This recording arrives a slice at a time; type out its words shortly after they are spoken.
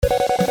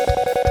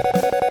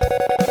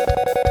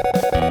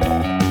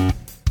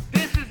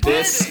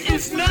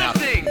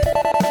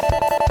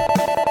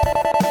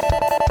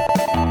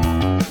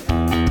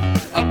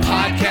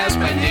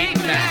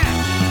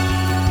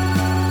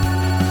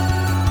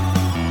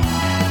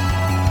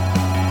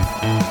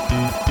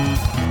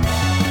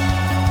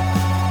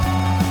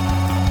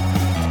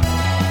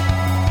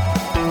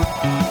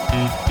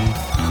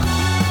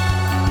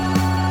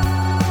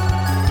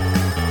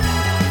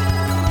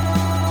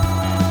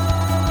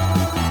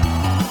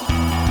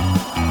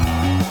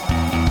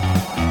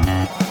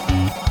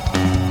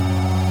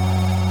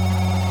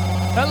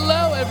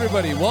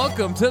everybody.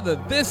 Welcome to the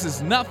This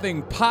Is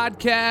Nothing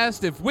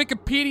podcast. If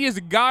Wikipedia is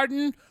a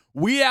garden,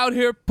 we out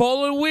here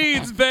pulling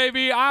weeds,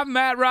 baby. I'm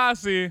Matt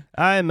Rossi.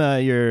 I'm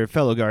your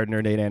fellow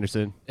gardener, Nate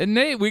Anderson. And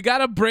Nate, we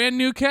got a brand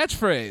new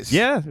catchphrase.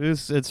 Yeah,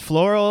 it's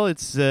floral.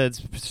 It's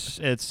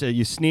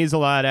you sneeze a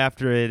lot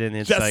after it, and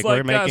it's Just we're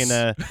like making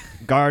us.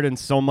 a garden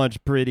so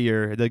much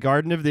prettier. The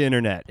garden of the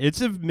internet. It's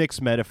a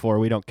mixed metaphor.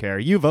 We don't care.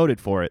 You voted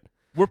for it.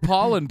 We're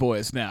pollen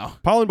boys now.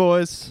 Pollen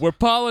boys. We're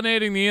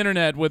pollinating the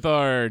internet with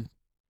our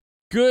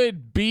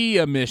good bee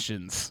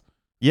emissions.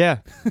 Yeah,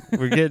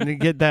 we're getting to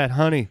get that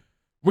honey.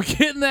 We're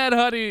getting that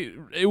honey.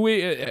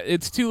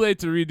 It's too late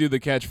to redo the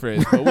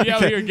catchphrase, but we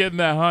out here getting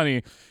that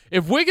honey.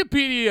 If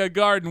Wikipedia a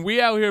garden,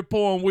 we out here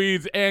pulling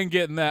weeds and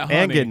getting that honey.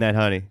 And getting that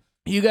honey.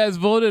 You guys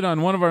voted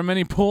on one of our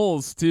many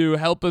polls to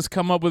help us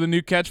come up with a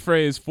new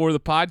catchphrase for the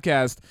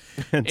podcast.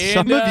 And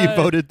some of you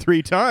voted 3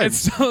 And times.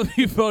 some of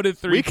you voted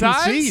 3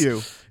 times. We can see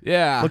you.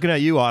 Yeah. Looking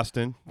at you,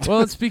 Austin.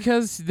 Well, it's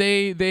because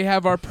they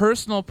have our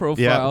personal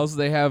profiles.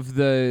 They have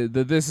the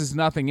This Is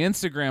Nothing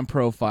Instagram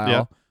profile.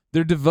 Yeah.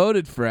 They're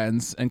devoted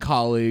friends and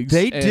colleagues.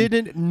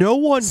 No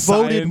one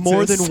voted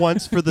more than scientists.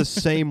 once for the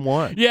same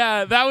one.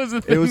 Yeah, that was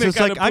the thing. It was that just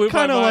like, blew I kind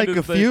my of mind like a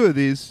is that- few of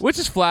these. which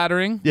is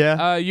flattering.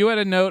 Yeah. You had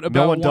a note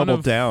about No one doubled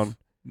of, down.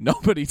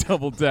 Nobody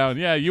doubled down.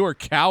 Yeah, you are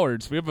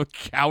cowards. We have a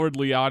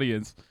cowardly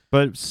audience.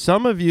 But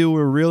some of you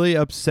were really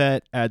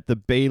upset at the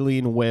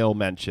baleen whale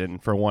mention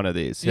for one of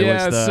these. It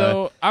Yeah, was the,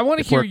 so I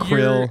want to hear before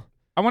krill.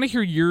 I want to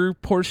hear your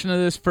portion of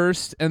this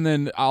first, and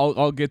then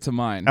I'll get to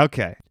mine.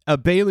 Okay. A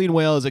baleen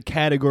whale is a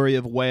category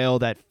of whale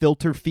that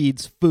filter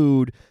feeds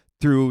food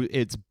through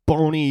its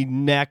bony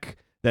neck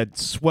that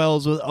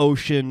swells with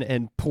ocean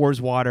and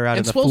pours water out And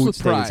and the swells food with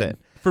stays pride in.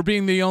 for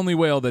being the only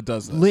whale that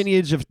does this.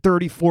 Lineage of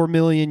 34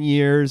 million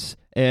years,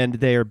 and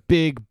their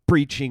big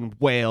breaching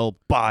whale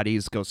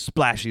bodies go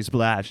splashy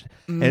splash.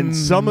 And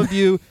some of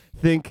you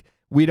think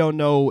we don't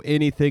know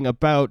anything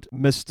about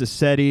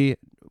Mysticeti,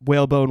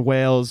 whalebone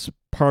whales,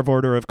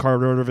 parvorder of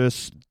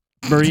Carnivorous,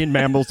 marine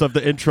mammals of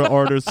the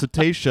intraorder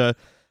Cetacea,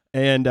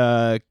 and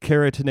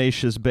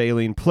keratinaceous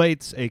baleen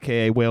plates,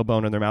 a.k.a.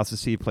 whalebone in their mouths to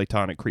sieve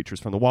platonic creatures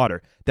from the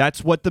water.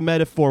 That's what the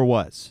metaphor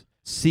was.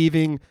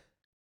 Sieving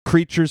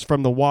creatures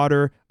from the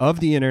water of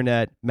the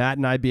internet, Matt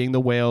and I being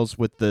the whales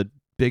with the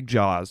big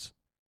jaws.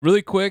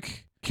 Really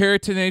quick,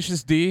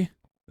 keratinaceous D.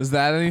 Is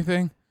that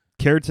anything?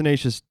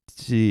 Keratinaceous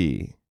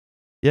T.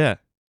 Yeah.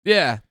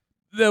 Yeah,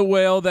 the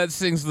whale that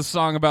sings the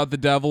song about the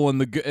devil and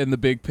the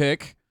big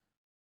pick.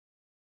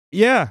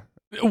 Yeah.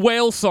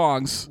 Whale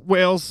songs.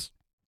 Whales.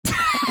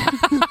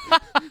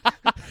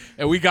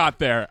 And we got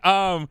there.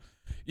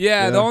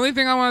 Yeah, the only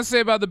thing I want to say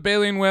about the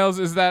baleen whales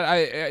is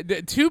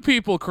that 2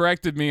 people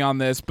corrected me on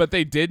this, but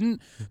they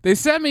didn't. They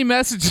sent me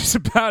messages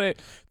about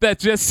it that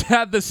just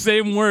had the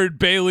same word,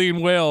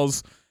 baleen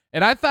whales.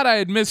 And I thought I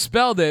had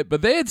misspelled it,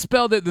 but they had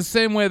spelled it the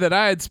same way that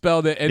I had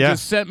spelled it and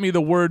just sent me the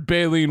word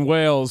baleen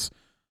whales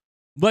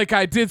like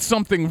I did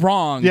something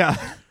wrong. Yeah.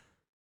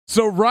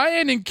 So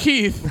Ryan and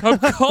Keith, I'm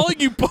calling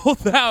you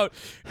both out,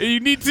 and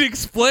you need to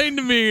explain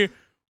to me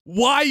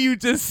why you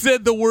just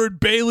said the word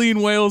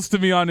baleen whales to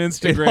me on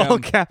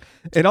Instagram.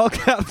 In all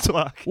caps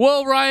lock.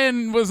 Well,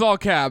 Ryan was all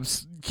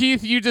caps.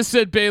 Keith, you just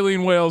said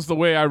baleen whales the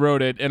way I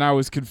wrote it, and I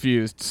was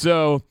confused.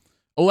 So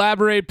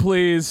elaborate,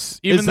 please.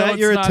 Even Is though that it's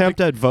your not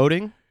attempt at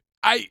voting?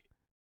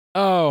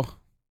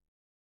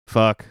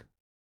 Fuck.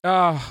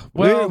 Well,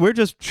 We're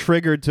just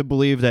triggered to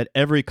believe that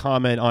every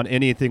comment on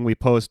anything we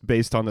post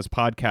based on this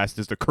podcast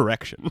is a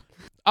correction.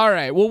 all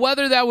right. Well,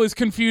 whether that was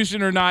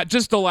confusion or not,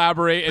 just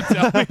elaborate and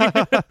tell me.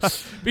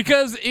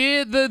 Because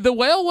the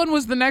whale one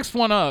was the next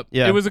one up.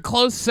 Yeah. It was a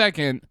close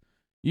second.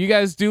 You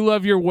guys do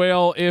love your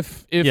whale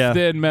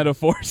if-then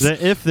metaphors.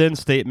 The if-then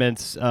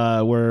statements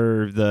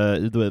were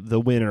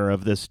the winner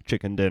of this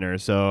chicken dinner.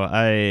 So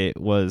I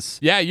was...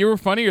 Yeah, you were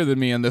funnier than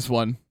me in this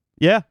one.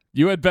 Yeah.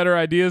 You had better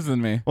ideas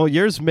than me. Well,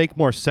 yours make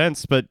more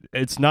sense, but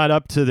it's not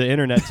up to the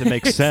internet to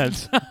make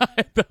sense.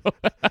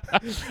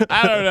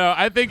 I don't know.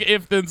 I think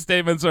if-then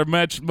statements are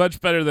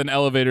much better than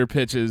elevator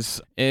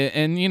pitches.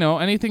 And you know,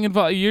 anything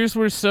involved. Yours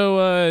were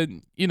so,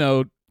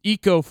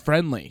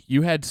 eco-friendly.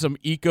 You had some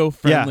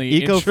eco-friendly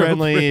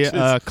eco-friendly intro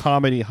bridges.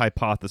 comedy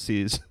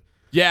hypotheses.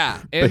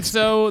 Yeah, and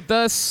so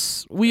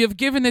thus we have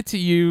given it to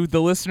you,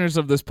 the listeners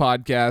of this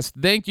podcast.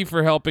 Thank you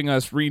for helping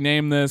us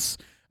rename this.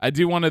 I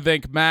do want to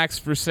thank Max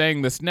for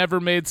saying this never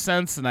made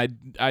sense, and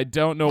I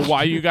don't know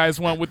why you guys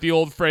went with the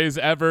old phrase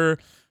ever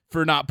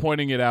for not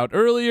pointing it out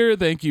earlier.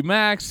 Thank you,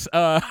 Max.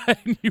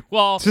 And you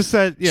all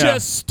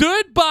just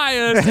stood by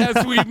us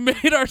as we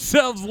made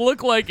ourselves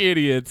look like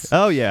idiots.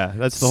 Oh, yeah.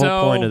 That's the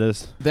whole point of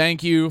this.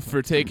 Thank you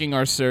for taking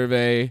our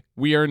survey.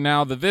 We are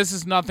now the This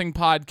Is Nothing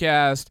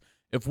podcast.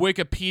 If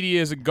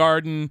Wikipedia is a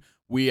garden,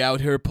 we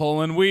out here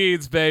pulling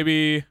weeds,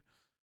 baby.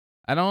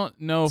 I don't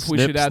know if we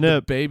should add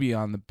the baby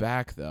on the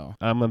back, though.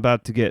 I'm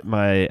about to get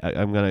my...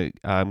 I'm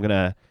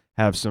gonna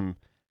have some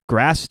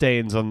grass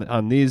stains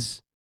on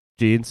these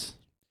jeans.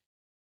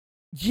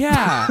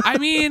 Yeah, I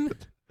mean,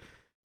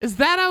 is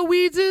that how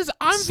weeds is?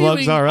 I'm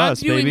Slugs viewing, are I'm us,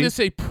 viewing baby. this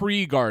a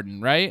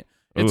pre-garden, right?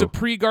 It's a Ooh.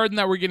 pre-garden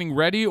that we're getting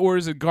ready, or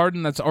is it a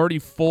garden that's already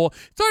full?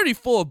 It's already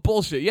full of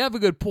bullshit. You have a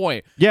good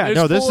point. Yeah, There's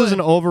no, this full is of-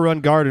 an overrun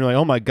garden. Like,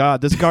 oh my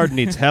God, this garden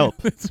needs help.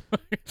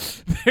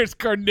 There's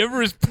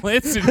carnivorous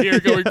plants in here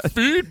going,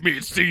 feed me,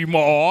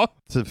 Seymour.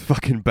 It's a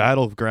fucking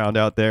battleground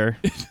out there.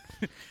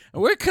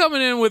 We're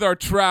coming in with our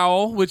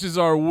trowel, which is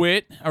our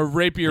wit, our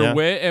rapier Yeah.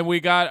 wit, and we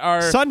got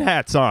our Sun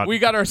hats on. we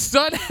got our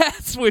sun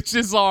hats, which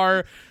is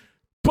our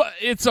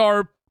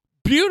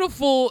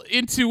beautiful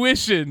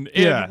intuition,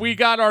 and Yeah. we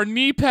got our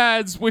knee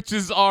pads, which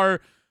is our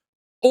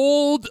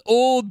old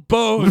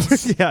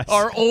bones, Yes.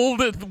 our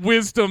old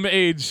wisdom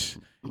age,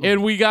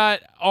 and we got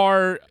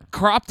our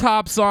crop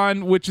tops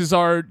on, which is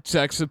our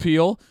sex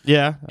appeal,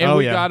 Yeah. and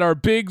we yeah. got our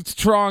big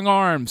strong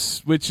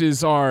arms, which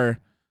is our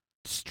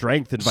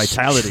Strength and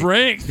vitality.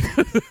 strength.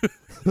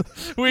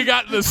 We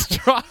got the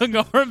strong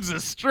arms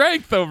of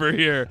strength over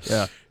here.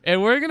 Yeah.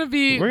 And we're gonna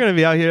be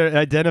out here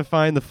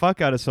identifying the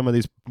fuck out of some of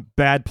these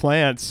bad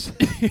plants.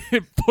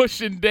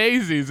 pushing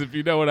daisies, if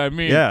you know what I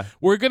mean. Yeah.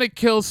 We're gonna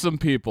kill some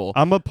people.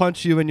 I'm gonna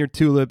punch you in your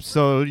tulips,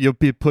 so you'll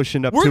be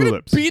pushing up We're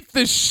tulips. gonna beat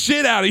the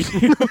shit out of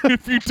you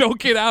if you don't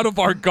get out of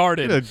our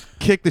garden. Gonna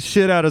kick the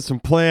shit out of some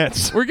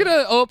plants. We're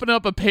gonna open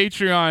up a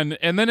Patreon,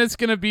 and then it's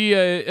gonna be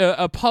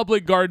a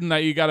public garden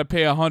that you gotta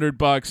pay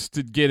 $100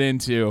 to get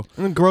into.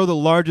 I'm gonna grow the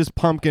largest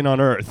pumpkin on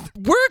earth.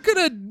 We're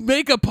gonna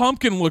make a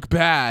pumpkin look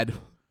bad.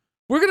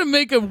 We're gonna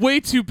make a way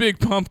too big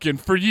pumpkin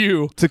for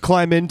you To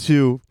climb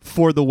into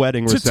for the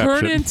wedding to reception.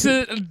 turn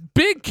into a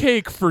big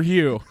cake for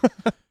you.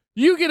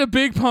 You get a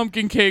big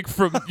pumpkin cake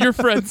from your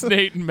friends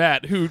Nate and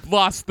Matt, who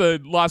lost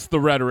the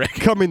rhetoric.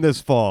 Coming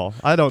this fall.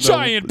 I don't know.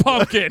 Giant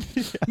pumpkin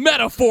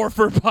metaphor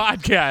for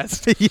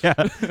podcast. Yeah.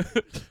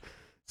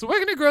 So we're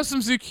gonna grow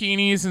some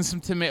zucchinis and some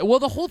tomatoes. Well,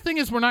 the whole thing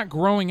is we're not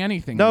growing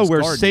anything. No, in this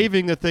we're garden.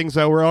 saving the things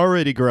that we're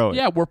already growing.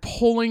 Yeah, we're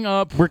pulling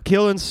up. We're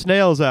killing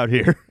snails out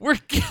here. We're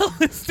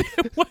killing.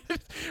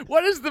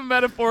 What is the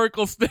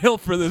metaphorical snail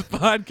for this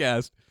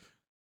podcast?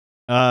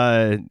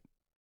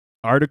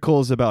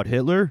 Articles about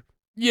Hitler.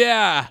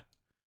 Yeah.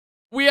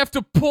 We have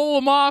to pull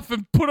them off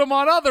and put them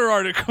on other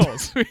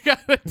articles. We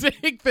got to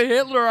take the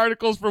Hitler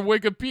articles from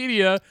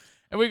Wikipedia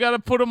and we got to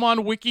put them on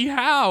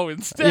WikiHow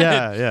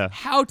instead. Yeah.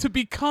 How to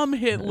become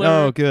Hitler.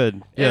 Oh, good.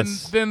 And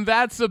Yes. then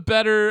that's a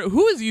better.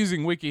 Who is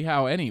using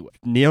WikiHow anyway?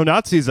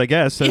 Neo-Nazis, I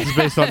guess. That's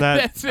based on that.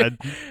 That's it.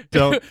 I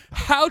don't.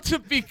 How to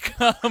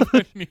become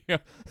a neo.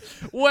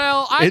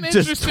 Well, I'm It's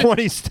just interested.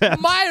 20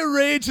 steps. My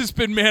rage has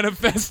been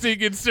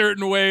manifesting in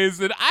certain ways,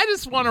 and I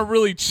just want to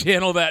really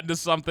channel that into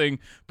something,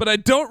 but I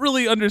don't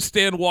really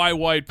understand why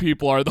white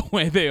people are the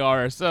way they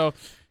are. So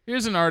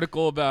here's an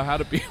article about how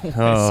to be a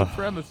white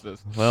supremacist.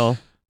 Well,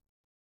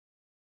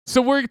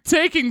 So we're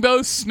taking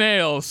those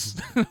snails.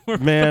 We're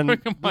man, throwing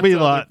them onto we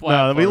other lost. No,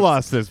 we platforms.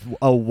 lost this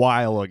a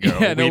while ago.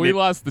 Yeah, no, we did-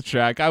 lost the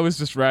track. I was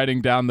just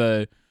riding down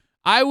the.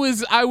 I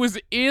was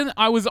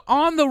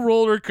on the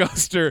roller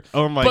coaster,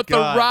 Oh my but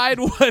god! the ride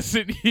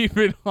wasn't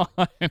even on.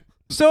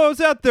 So I was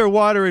out there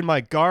watering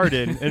my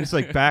garden, and it's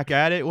like back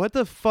at it. What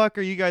the fuck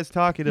are you guys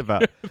talking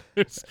about?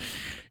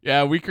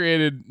 Yeah, we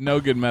created no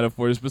good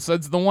metaphors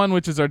besides the one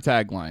which is our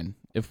tagline.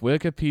 If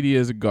Wikipedia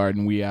is a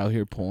garden, we out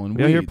here pulling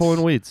We weeds. out here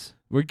pulling weeds.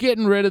 We're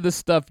getting rid of the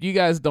stuff you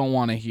guys don't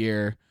want to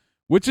hear,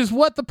 which is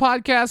what the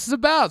podcast is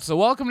about. So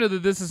welcome to the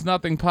This Is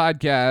Nothing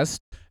podcast.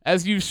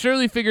 As you've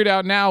surely figured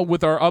out now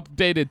with our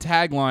updated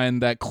tagline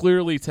that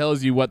clearly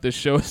tells you what this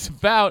show is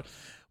about,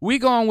 we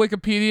go on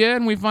Wikipedia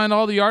and we find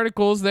all the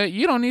articles that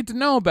you don't need to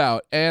know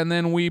about. And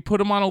then we put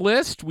them on a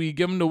list. We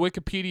give them to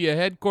Wikipedia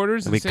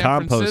headquarters in We San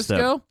compost them.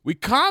 Francisco. We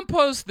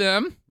compost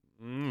them.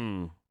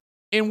 Mm.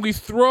 And we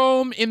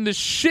throw them in the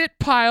shit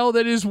pile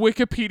that is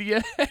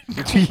Wikipedia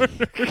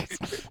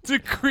headquarters to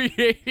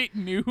create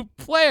new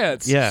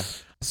plants. Yeah.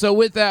 So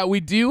with that, we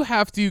do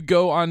have to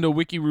go onto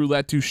Wiki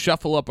Roulette to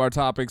shuffle up our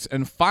topics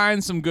and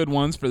find some good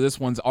ones for this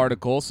one's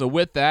article. So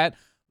with that,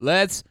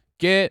 let's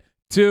get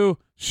to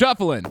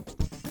shuffling.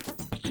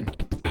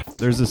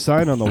 There's a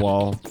sign on the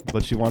wall,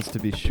 but she wants to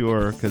be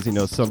sure because,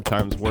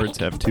 sometimes words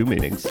have two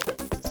meanings.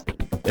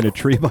 In a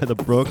tree by the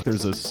brook,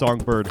 there's a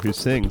songbird who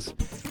sings.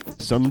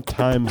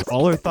 Sometimes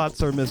all her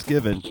thoughts are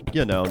misgiven.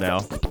 You know now.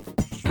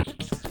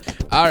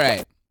 All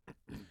right.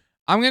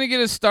 I'm going to get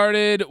us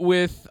started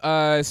with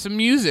some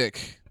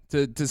music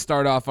to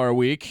start off our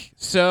week.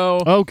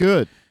 So, Oh,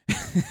 good.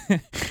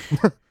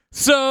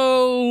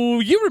 so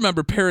you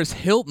remember Paris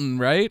Hilton,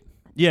 right?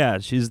 Yeah,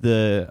 she's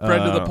the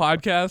Friend of the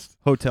podcast.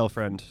 hotel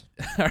friend.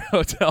 Our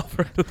hotel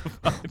friend of the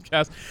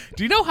podcast.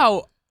 Do you know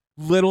how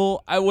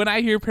little, when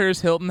I hear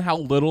Paris Hilton, how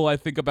little I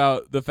think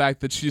about the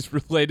fact that she's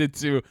related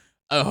to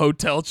a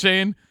hotel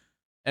chain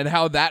and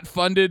how that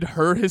funded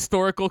her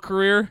historical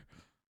career?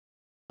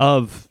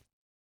 Of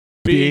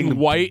Being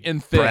white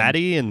and thin.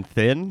 bratty and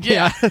thin.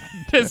 Yeah.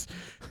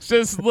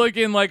 just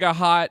looking like a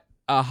hot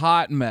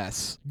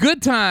mess.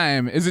 Good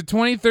Time is a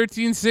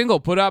 2013 single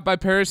put out by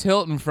Paris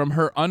Hilton from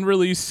her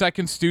unreleased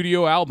second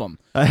studio album.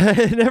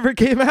 It never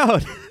came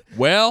out.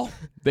 Well,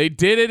 they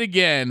did it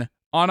again.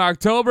 On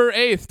October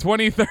 8th,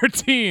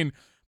 2013,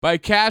 by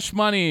Cash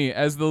Money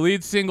as the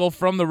lead single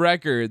from the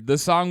record. The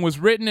song was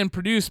written and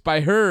produced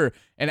by her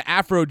and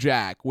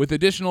Afrojack, with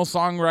additional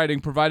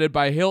songwriting provided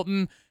by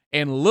Hilton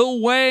and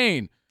Lil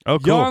Wayne. Oh,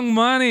 cool. Young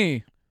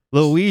Money.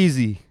 Lil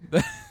Weezy.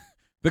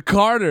 The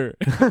Carter.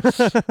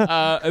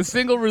 A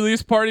single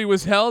release party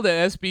was held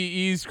at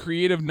SBE's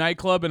Creative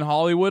Nightclub in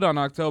Hollywood on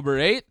October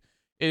 8th.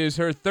 It is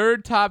her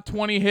third top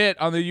 20 hit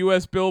on the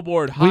U.S.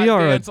 Billboard Hot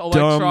Dance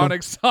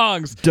Electronic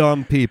Songs.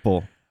 Dumb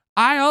people.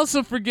 I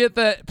also forget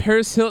that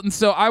Paris Hilton.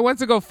 So I went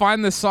to go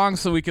find this song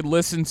so we could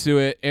listen to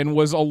it, and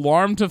was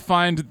alarmed to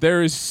find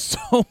there is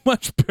so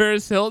much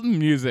Paris Hilton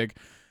music.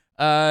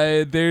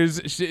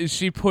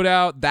 She put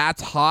out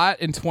That's Hot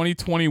in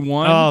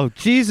 2021. Oh,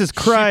 Jesus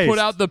Christ. She put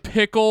out the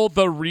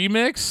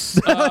remix.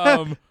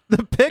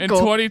 The Pickle. In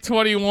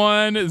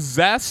 2021,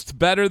 Zest,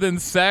 Better Than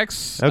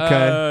Sex.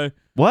 Okay.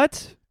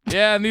 What?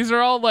 Yeah, and these are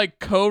all like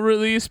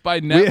co-released by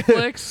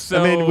Netflix.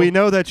 So I mean, we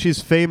know that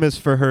she's famous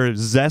for her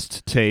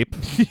Zest tape.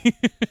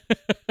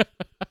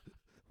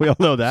 We all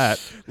know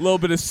that. A little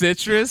bit of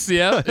citrus.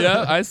 Yeah,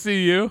 I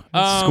see you.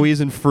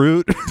 Squeezing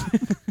fruit.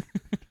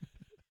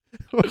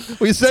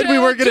 We said we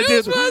were going to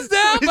do this.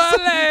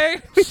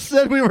 We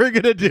said we were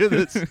going to do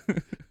this.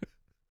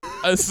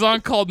 A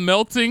song called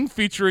Melting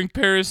featuring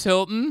Paris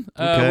Hilton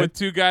with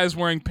two guys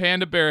wearing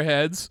panda bear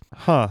heads.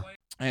 Huh.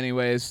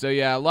 Anyways, so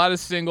yeah, a lot of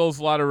singles,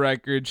 a lot of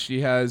records.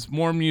 She has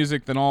more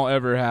music than I'll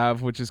ever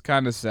have, which is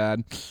kind of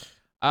sad. Just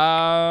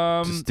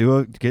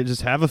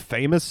have a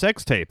famous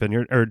sex tape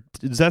or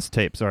Zest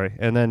tape, sorry,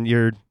 and then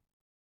you're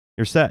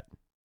set.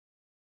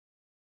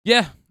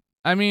 Yeah.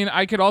 I mean,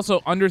 I could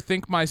also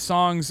underthink my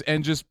songs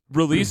and just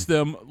release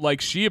them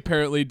like she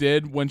apparently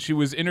did when she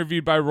was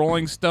interviewed by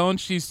Rolling Stone.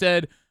 She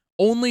said,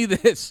 only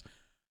this.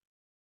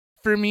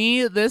 For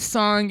me, this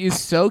song is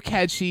so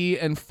catchy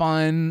and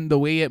fun. The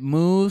way it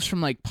moves from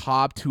like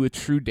pop to a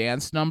true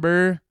dance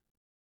number.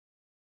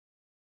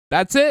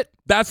 That's it.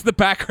 That's the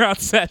background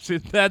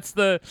session. That's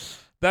the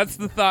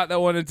thought that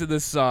went into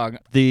this song.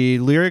 The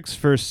lyrics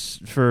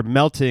for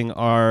Melting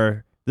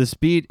are, this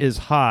beat is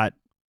hot,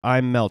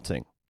 I'm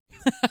melting.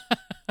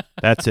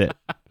 That's it.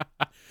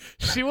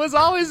 She was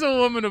always a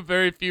woman of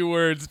very few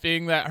words,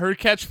 being that her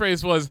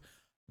catchphrase was,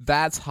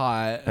 that's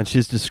hot. And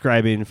she's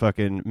describing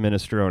fucking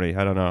minestrone.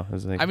 I don't know.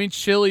 I mean,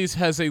 Chili's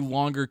has a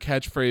longer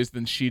catchphrase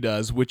than she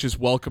does, which is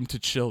welcome to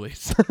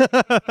Chili's.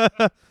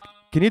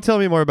 Can you tell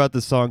me more about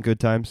the song Good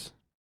Times?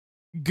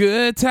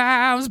 Good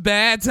times,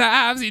 bad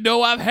times, you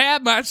know I've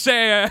had my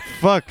share.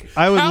 Fuck,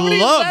 I would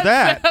love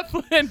that.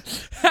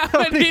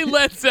 How many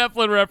Led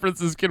Zeppelin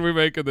references can we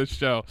make in this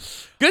show?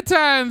 Good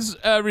Times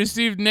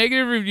received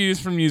negative reviews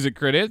from music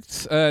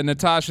critics.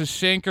 Natasha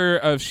Shanker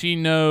of She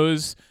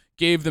Knows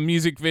gave the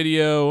music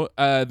video,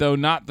 though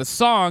not the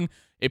song,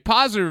 a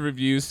positive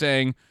review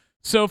saying,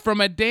 so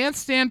from a dance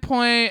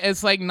standpoint,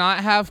 it's like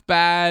not half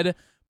bad,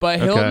 but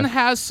Hilton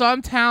has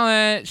some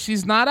talent.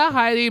 She's not a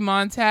Heidi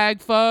Montag,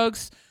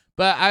 folks.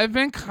 But I've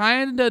been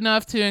kind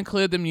enough to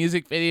include the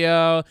music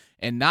video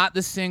and not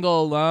the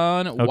single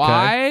alone. Okay.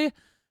 Why?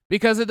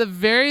 Because at the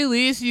very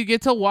least, you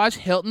get to watch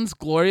Hilton's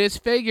glorious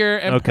figure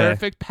and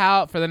perfect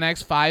pout for the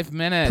next 5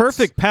 minutes.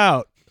 Perfect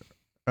pout.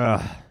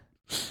 That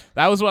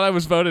was what I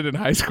was voted in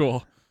high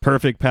school.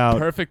 Perfect pout.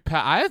 Perfect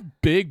pout. I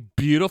have big,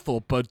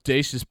 beautiful,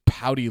 bodacious,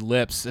 pouty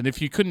lips. And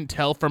if you couldn't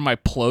tell from my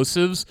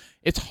plosives,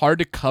 it's hard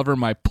to cover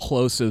my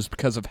plosives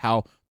because of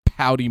how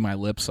pouty my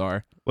lips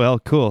are. Well,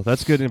 cool.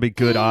 That's going to be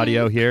good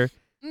audio here.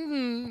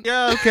 Mm-hmm.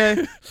 Yeah,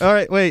 okay. All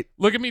right, wait.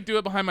 Look at me do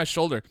it behind my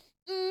shoulder.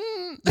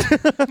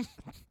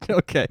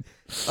 Okay.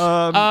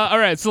 All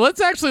right, so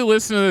let's actually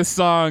listen to this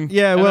song.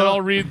 Yeah, and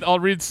well, then I'll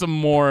read some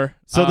more.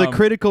 So the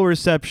critical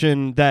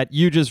reception that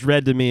you just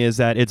read to me is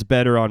that it's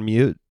better on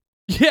mute.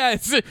 Yeah,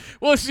 she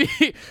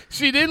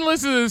didn't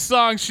listen to this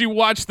song. She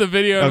watched the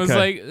video and was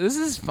like, "This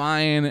is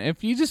fine.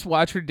 If you just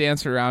watch her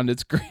dance around,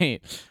 it's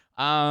great."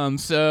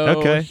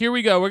 So here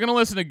we go. We're gonna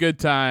listen to Good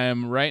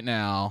Time right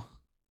now.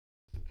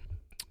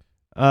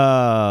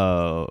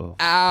 Oh. Ow.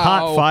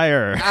 Hot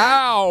fire.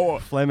 Ow.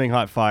 Flaming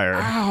hot fire.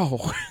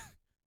 Ow.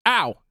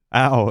 Ow.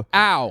 Ow.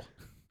 Ow.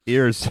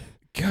 Ears.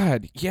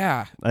 God,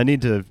 yeah. I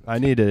need to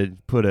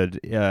put a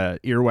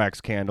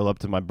earwax candle up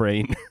to my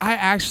brain. I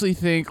actually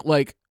think,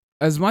 like,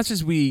 as much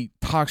as we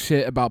talk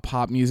shit about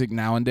pop music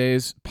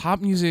nowadays, pop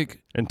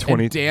music and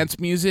dance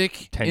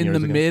music in the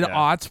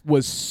mid-aughts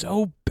was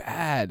so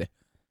bad.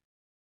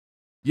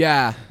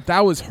 Yeah,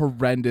 that was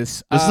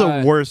horrendous. This is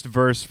the worst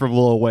verse from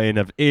Lil Wayne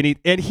of any,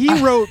 and he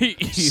wrote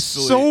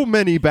so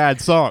many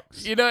bad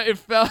songs. You know, it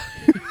felt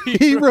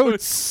he wrote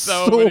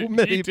so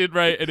many. He did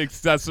write an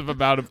excessive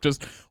amount of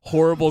just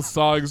horrible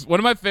songs. One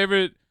of my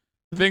favorite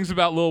things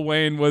about Lil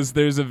Wayne was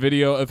there's a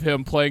video of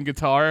him playing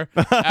guitar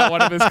at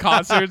one of his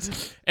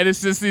concerts, and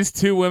it's just these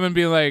two women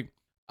being like,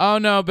 "Oh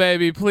no,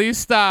 baby, please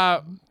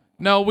stop.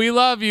 No, we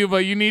love you,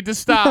 but you need to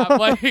stop."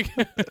 Like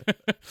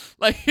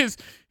his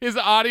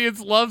audience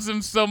loves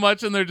him so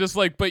much, and they're just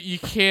like, "But you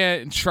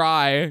can't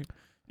try.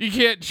 You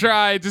can't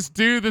try. Just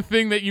do the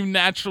thing that you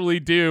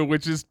naturally do,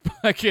 which is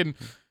fucking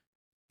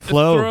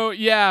Flow.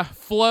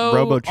 Flow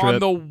Robotrip. on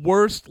the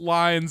worst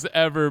lines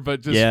ever,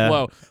 but just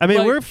flow. I mean,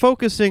 Like- we're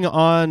focusing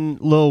on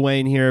Lil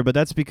Wayne here, but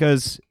that's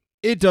because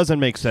it doesn't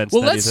make sense.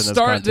 Well, that let's he's in this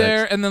start context.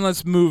 there and then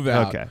let's move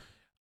out. Okay.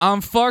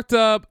 I'm fucked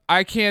up.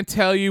 I can't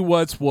tell you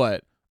what's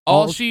what.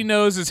 All she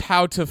knows is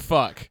how to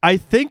fuck. I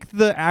think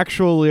the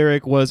actual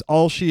lyric was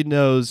all she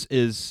knows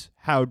is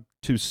how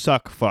to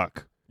suck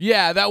fuck.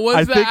 Yeah, that was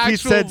I the think he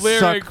actual said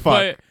lyric, suck fuck.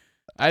 but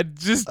I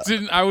just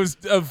didn't. I was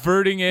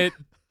averting it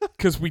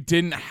because we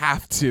didn't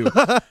have to.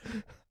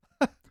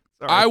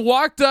 I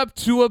walked up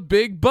to a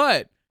big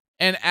butt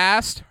and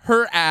asked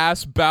her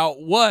ass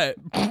about what.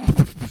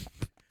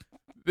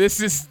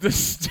 This is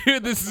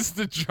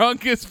the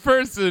drunkest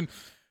person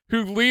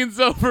who leans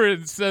over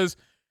and says,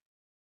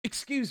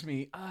 "Excuse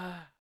me,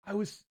 I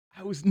was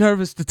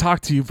nervous to talk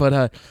to you,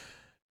 but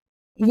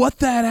what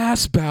that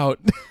ass about?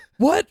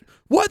 What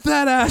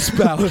that ass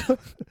about?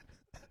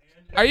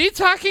 Are you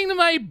talking to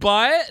my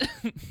butt?"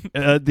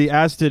 The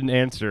ass didn't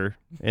answer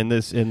in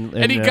this.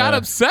 And he got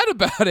upset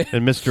about it.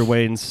 in Mr.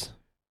 Wayne's.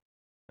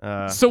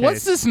 So what's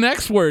case. this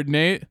next word,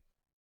 Nate?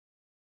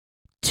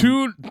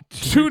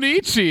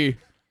 Tunichi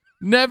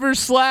never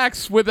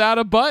slacks without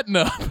a button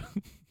up.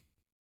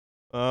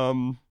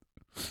 That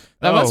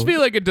must be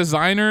like a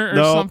designer or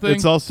no, something.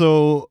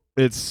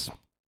 It's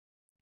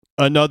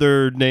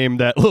another name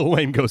that Lil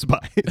Wayne goes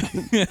by.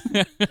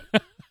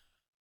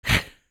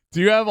 Do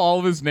you have all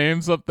of his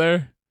names up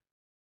there?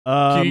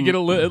 Can you get a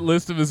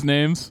list of his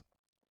names?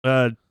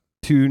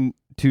 Tunichi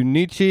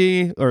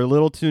or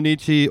Little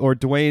Tunichi or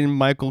Dwayne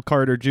Michael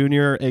Carter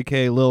Jr.,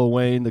 aka Lil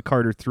Wayne, the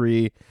Carter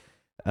 3.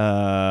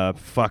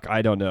 Fuck,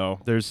 I don't know.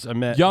 There's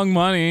Young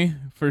Money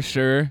for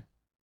sure.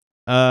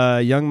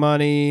 Young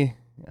Money,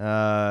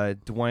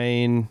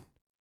 Dwayne.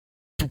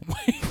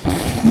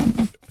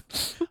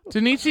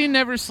 Tunichi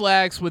never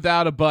slacks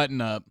without a button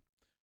up.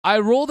 I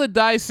roll the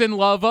dice and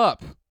love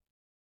up.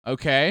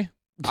 Okay,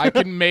 I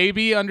can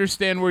maybe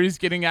understand where he's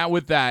getting at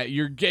with that.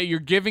 You're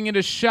giving it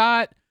a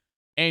shot,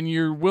 and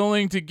you're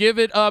willing to give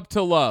it up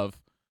to love.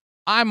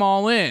 I'm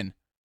all in.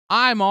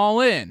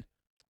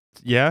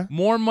 Yeah,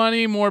 More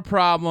money, more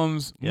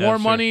problems. Yeah, More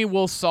sure. money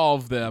will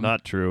solve them.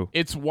 not true.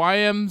 It's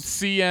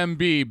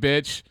YMCMB,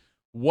 bitch.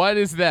 What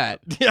is that?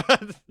 Yeah,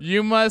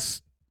 You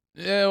must.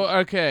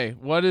 Okay,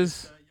 what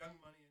is?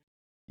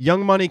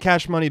 Young Money,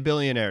 Cash Money,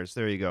 Billionaires.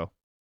 There you go.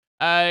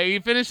 He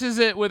finishes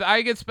it with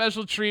 "I get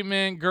special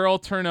treatment, girl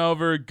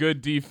turnover,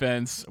 good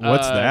defense."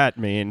 What's that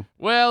mean?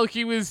 Well,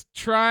 he was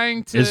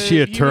trying to. Is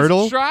she a turtle?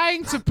 He was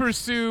trying to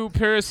pursue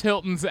Paris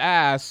Hilton's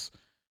ass.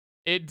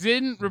 It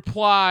didn't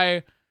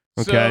reply,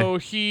 so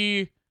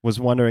he.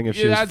 Was wondering if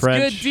she was that's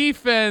French. good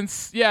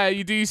defense. Yeah,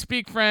 do you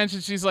speak French?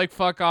 And she's like,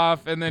 "Fuck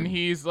off," and then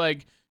he's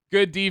like,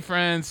 "Good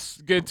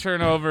defense, good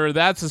turnover."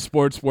 That's a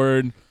sports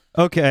word.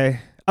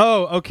 Okay.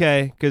 Oh,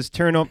 okay. Because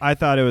I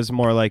thought it was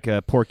more like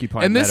a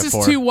porcupine And this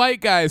metaphor. is two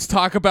white guys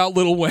talk about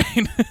Lil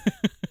Wayne.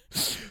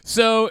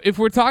 So if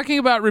we're talking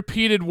about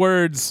repeated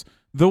words,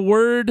 the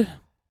word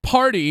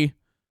party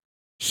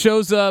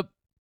shows up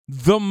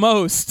the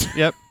most.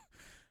 Yep.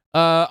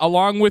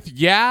 Along with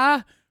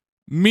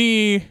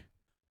me.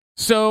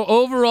 So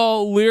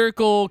overall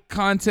lyrical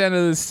content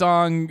of this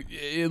song,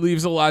 it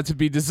leaves a lot to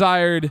be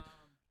desired.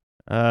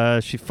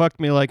 She fucked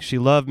me like she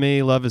loved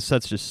me. Love is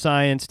such a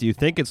science. Do you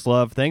think it's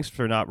love? Thanks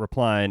for not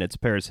replying. It's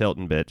Paris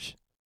Hilton, bitch.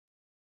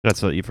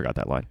 That's what you forgot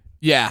that line.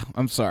 Yeah,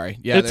 I'm sorry.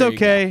 Yeah, it's there you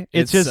okay. go.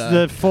 It's just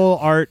the full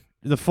art,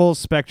 the full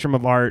spectrum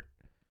of art,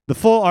 the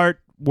full art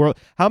world.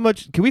 How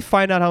much can we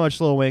find out how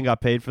much Lil Wayne got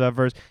paid for that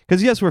verse?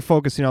 Because yes, we're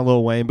focusing on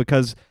Lil Wayne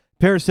because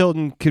Paris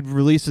Hilton could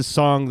release a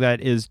song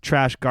that is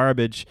trash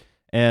garbage,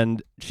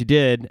 and she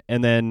did,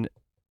 and then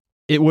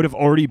it would have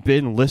already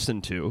been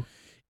listened to.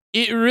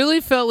 It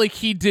really felt like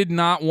he did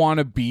not want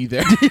to be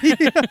there.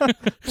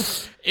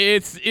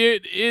 It's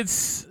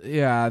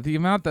the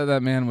amount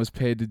that man was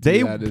paid to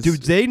do that is.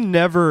 Dude, they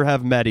never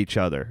have met each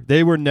other.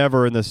 They were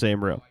never in the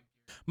same room.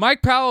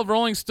 Mike Powell of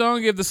Rolling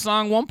Stone gave the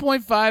song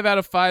 1.5 out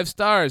of 5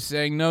 stars,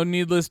 saying no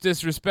needless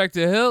disrespect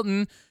to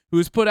Hilton, who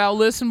has put out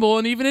listenable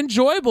and even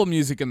enjoyable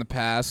music in the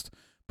past,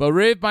 but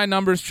rave by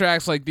numbers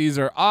tracks like these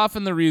are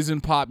often the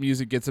reason pop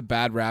music gets a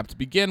bad rap to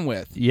begin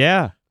with.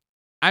 Yeah.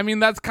 I mean,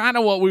 that's kind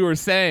of what we were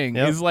saying.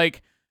 Yep. Is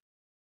like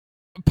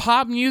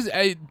pop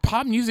music.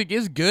 Pop music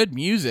is good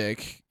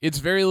music. It's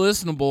very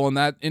listenable, and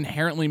that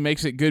inherently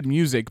makes it good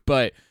music.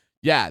 But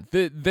yeah,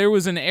 there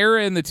was an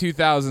era in the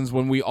 2000s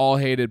when we all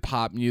hated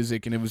pop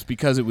music, and it was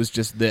because it was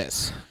just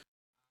this.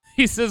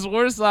 He says,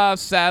 worse off,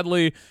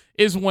 sadly,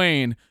 is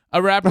Wayne,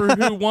 a rapper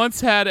who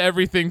once had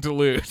everything to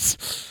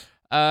lose.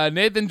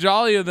 Nathan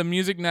Jolly of the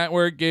Music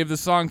Network gave the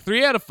song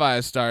 3 out of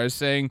 5 stars,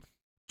 saying,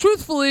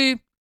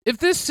 truthfully, if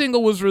this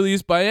single was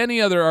released by any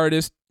other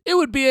artist, it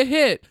would be a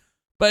hit.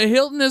 But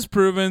Hilton has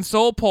proven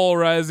so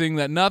polarizing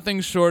that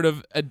nothing short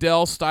of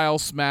Adele-style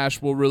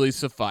smash will really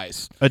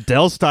suffice.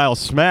 Adele-style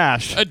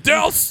smash.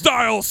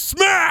 Adele-style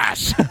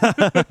smash!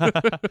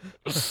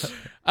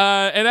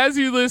 And as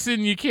you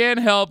listen, you can't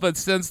help but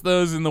sense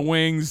those in the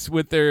wings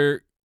with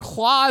their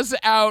claws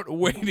out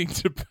waiting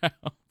to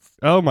pounce.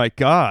 Oh my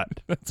God.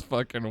 That's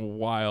fucking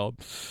wild.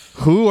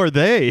 Who are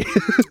they?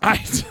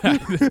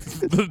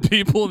 The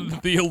people,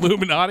 the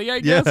Illuminati,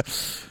 I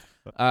guess.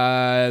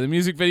 The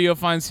music video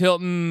finds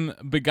Hilton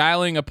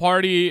beguiling a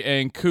party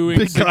and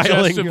cooing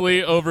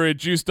suggestively over a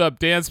juiced-up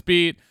dance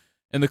beat.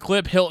 In the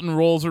clip, Hilton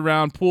rolls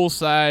around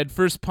poolside,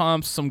 first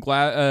pumps some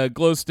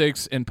glow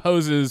sticks and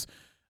poses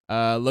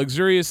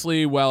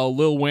luxuriously while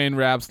Lil Wayne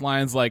raps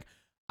lines like,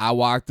 I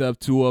walked up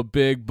to a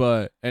big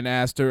butt and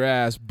asked her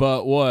ass,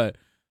 but what?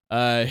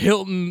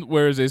 Hilton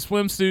wears a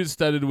swimsuit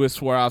studded with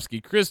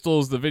Swarovski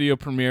crystals. The video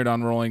premiered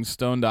on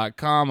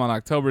RollingStone.com on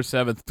October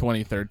 7th,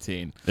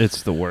 2013.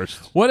 It's the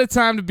worst. What a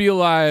time to be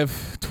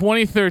alive.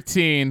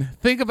 2013.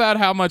 Think about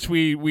how much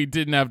we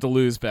didn't have to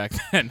lose back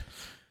then.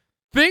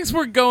 Things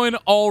were going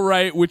all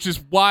right, which is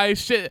why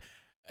shit.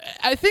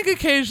 I think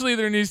occasionally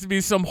there needs to be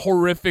some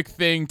horrific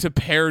thing to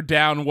pare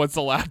down what's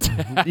allowed to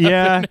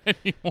happen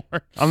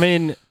anymore. I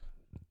mean,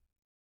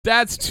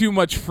 that's too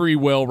much free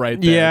will right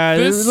there. Yeah,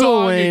 this Lil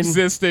song Wayne,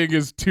 existing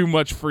is too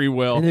much free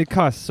will. and it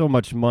costs so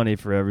much money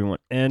for everyone.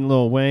 And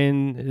Lil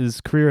Wayne, his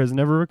career has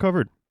never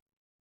recovered.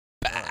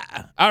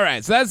 All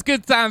right, so that's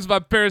Good Times by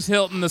Paris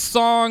Hilton, the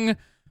song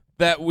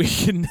that we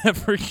can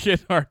never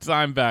get our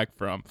time back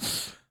from.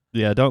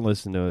 Yeah, don't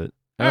listen to it.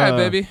 All right,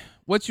 baby.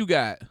 What you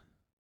got?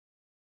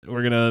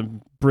 We're going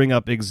to bring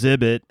up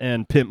Exhibit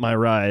and Pimp My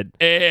Ride.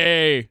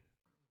 Hey.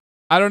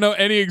 I don't know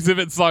any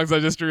Exhibit songs, I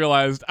just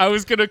realized. I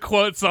was going to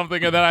quote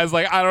something, and then I was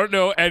like, I don't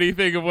know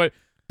anything of what.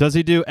 Does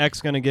he do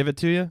X Gonna Give It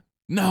To You?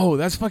 No,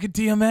 that's fucking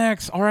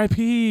DMX.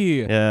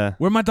 R.I.P. Yeah.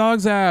 Where my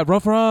dogs at?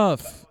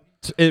 Rough.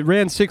 It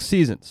ran 6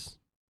 seasons.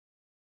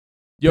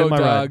 Yo, Pimp My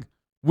dog. Ride.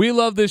 We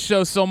love this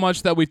show so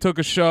much that we took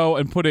a show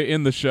and put it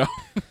in the show.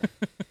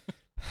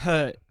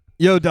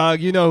 Yo, dog,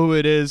 you know who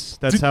it is.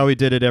 That's how we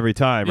did it every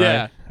time, right?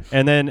 Yeah.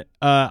 And then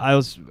I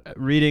was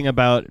reading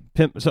about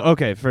Pimp. So,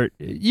 okay, for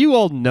you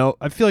all know,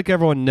 I feel like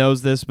everyone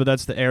knows this, but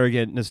that's the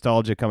arrogant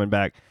nostalgia coming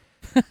back.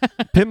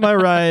 Pimp My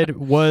Ride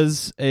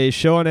was a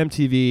show on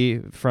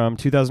MTV from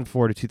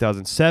 2004 to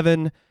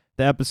 2007.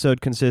 The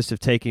episode consists of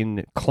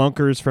taking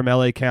clunkers from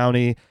LA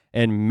County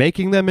and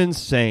making them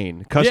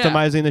insane,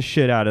 customizing the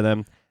shit out of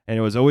them, and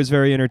it was always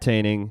very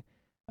entertaining.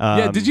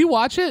 Yeah, did you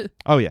watch it?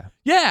 Oh, yeah.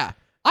 Yeah.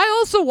 I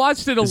also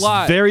watched it a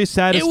lot. Very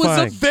satisfying. It was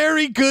a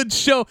very good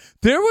show.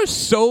 There were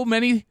so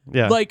many,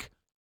 like,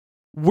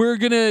 we're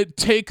going to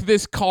take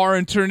this car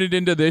and turn it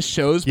into this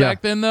shows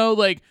back then, though.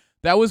 Like,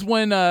 that was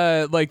when,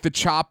 like, the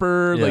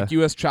Chopper, like,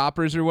 U.S.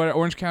 Choppers or what,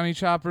 Orange County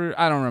Chopper,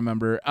 I don't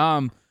remember.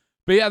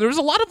 But, yeah, there was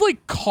a lot of,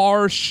 like,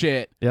 car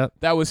shit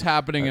that was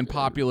happening in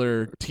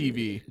popular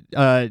TV.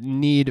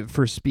 Need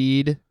for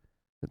Speed,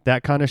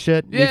 that kind of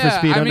shit. Need for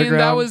Speed Underground,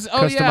 that was,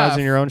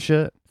 customizing your own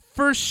shit.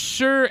 For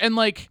sure, and,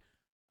 like...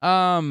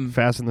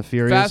 Fast and the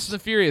Furious. Fast and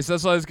the Furious.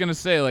 That's what I was gonna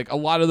say. Like a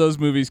lot of those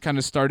movies kind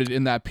of started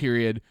in that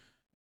period.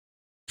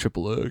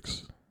 Triple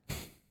X.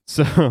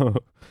 So,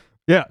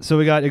 yeah. So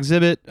we got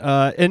Exhibit,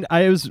 and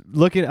I was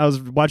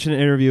watching an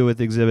interview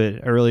with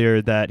Exhibit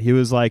earlier that he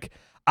was like,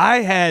 I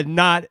had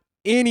not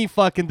any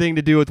fucking thing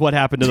to do with what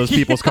happened to those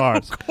people's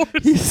cars.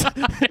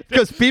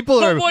 Because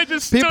people are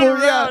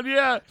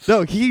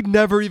No, he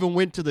never even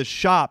went to the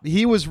shop.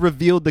 He was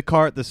revealed the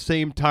car at the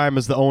same time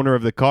as the owner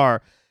of the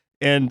car,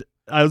 and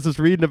I was just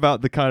reading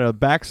about the kind of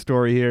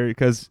backstory here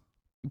because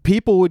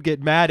people would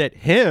get mad at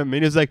him,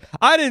 and he's like,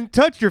 "I didn't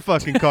touch your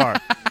fucking car.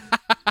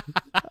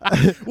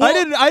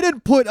 I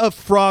didn't put a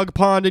frog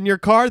pond in your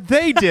car.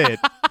 They did."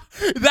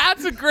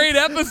 That's a great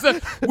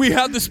episode. We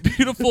have this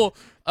beautiful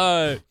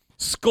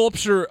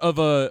sculpture of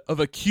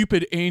a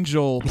Cupid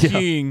angel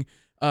king,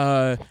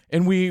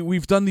 and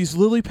we've done these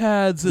lily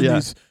pads and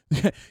these.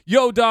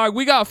 Yo, dog,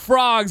 we got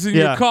frogs in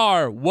your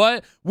car.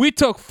 What? We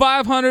took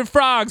 500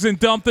 frogs and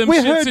dumped them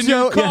shits in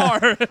your car.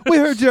 Yeah. We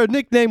heard your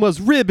nickname was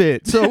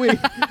Ribbit, so we...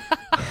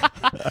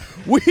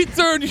 We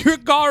turned your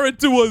car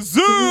into a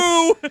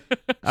zoo.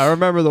 I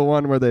remember the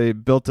one where they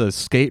built a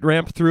skate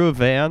ramp through a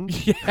van.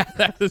 Yeah,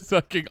 that is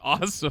fucking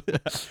awesome.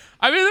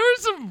 I mean, there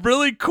was some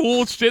really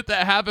cool shit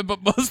that happened,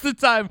 but most of the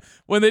time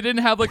when they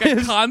didn't have like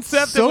a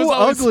concept, so it was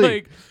always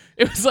ugly.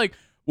 like,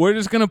 we're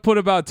just going to put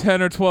about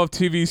 10 or 12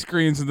 TV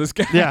screens in this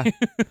guy. Yeah.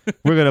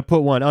 We're going to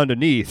put one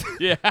underneath.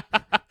 Yeah.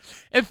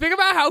 And think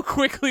about how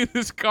quickly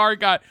this car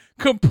got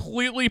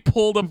completely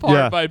pulled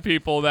apart by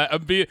people that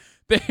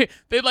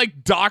they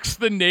like dox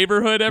the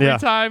neighborhood every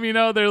time, you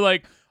know? They're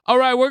like, all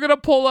right, we're going to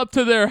pull up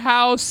to their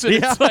house. And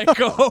it's like,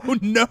 oh,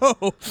 no.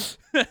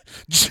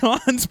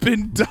 John's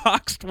been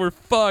doxed. We're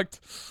fucked.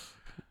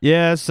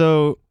 Yeah,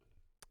 so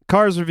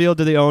car's revealed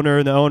to the owner,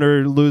 and the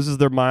owner loses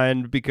their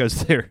mind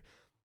because they're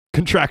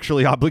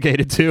contractually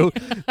obligated to,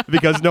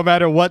 because no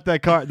matter what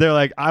that car, they're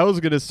like, I was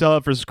going to sell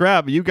it for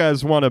scrap, but you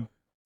guys want to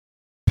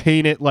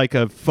paint it like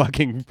a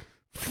fucking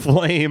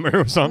flame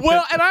or something.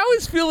 Well, and I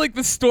always feel like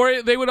the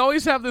story, they would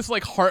always have this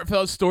like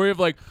heartfelt story of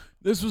like,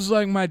 this was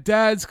like my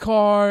dad's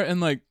car, and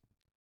like,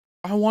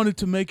 I wanted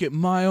to make it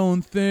my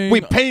own thing.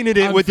 We painted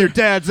it with your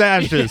dad's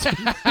ashes.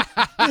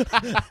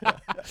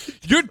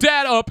 Your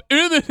dad up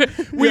in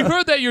the... We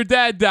heard that your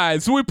dad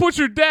died, so we put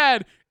your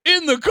dad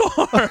in the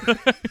car.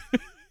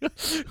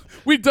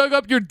 We dug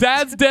up your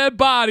dad's dead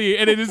body,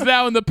 and it is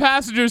now in the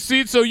passenger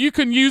seat, so you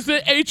can use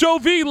the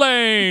HOV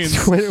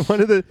lanes.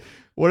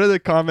 One of the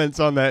comments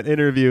on that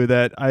interview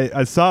that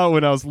I saw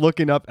when I was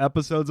looking up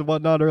episodes and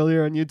whatnot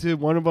earlier on YouTube,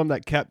 one of them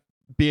that kept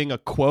being a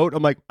quote.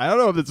 I'm like, I don't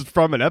know if this is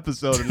from an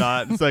episode or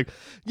not. It's like,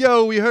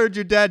 yo, we heard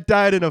your dad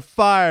died in a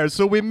fire,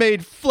 so we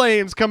made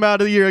flames come out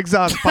of your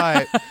exhaust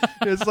pipe.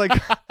 It's like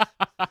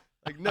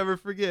never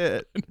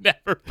forget.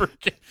 Never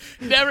forget.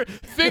 Never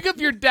think of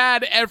your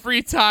dad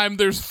every time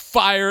there's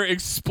fire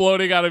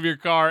exploding out of your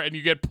car and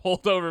you get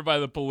pulled over by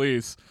the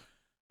police.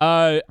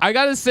 I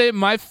gotta say,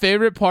 my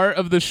favorite part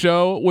of the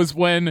show was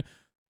when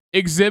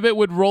Exhibit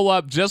would roll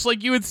up, just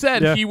like you had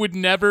said. Yeah. He was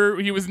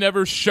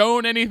never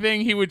shown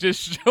anything. He would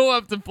just show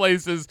up to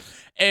places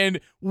and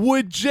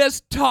would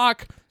just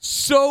talk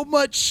so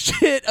much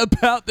shit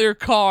about their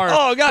car.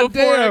 Oh,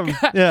 goddamn.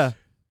 Yeah.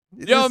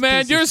 Yo, This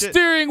man, piece your of shit.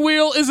 steering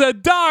wheel is a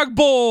dog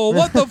bowl.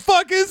 What the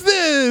fuck is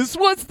this?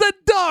 What's the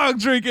dog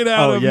drinking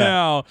out of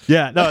now?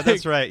 Yeah, no,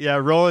 that's right. Yeah,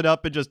 rolling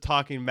up and just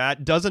talking.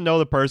 Matt doesn't know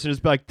the person.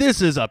 Just be like,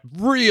 this is a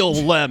real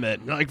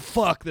lemon. Like,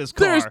 fuck this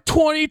car. There's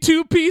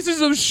 22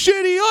 pieces of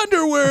shitty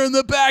underwear in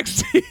the back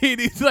seat.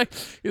 He's like,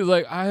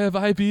 I have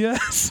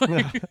IBS.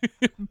 Like,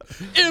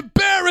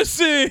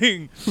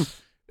 embarrassing.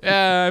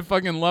 Yeah, I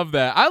fucking love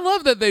that. I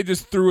love that they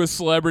just threw a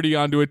celebrity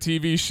onto a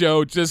TV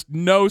show, just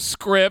no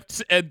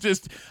script, and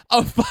just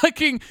a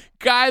fucking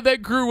guy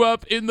that grew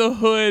up in the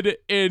hood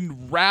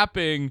in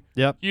rapping.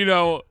 Yep. You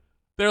know,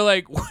 they're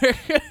like, we're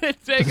gonna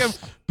take him,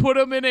 put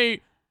him in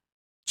a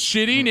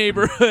shitty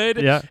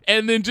neighborhood, Yeah.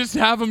 and then just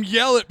have him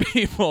yell at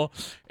people.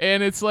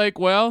 And it's like,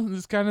 well, this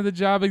is kind of the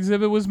job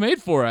Exhibit was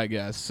made for, I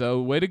guess.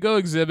 So way to go,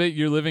 Exhibit.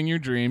 You're living your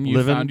dream.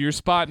 You found your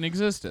spot in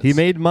existence. He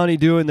made money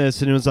doing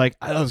this, and it was like,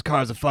 oh, those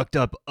cars are fucked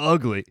up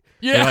ugly.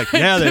 Yeah, They're like,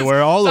 yeah, they were.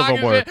 All of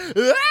them were.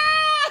 Ah!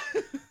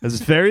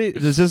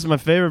 This is my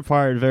favorite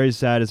part. Very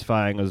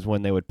satisfying was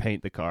when they would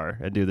paint the car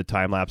and do the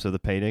time lapse of the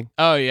painting.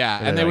 Oh yeah,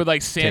 and they like, would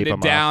like sand tape it 'em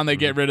down. off. They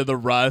get rid of the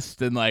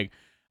rust and like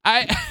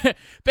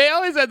they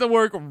always had to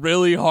work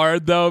really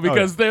hard though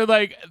because they're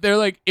like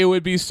it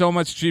would be so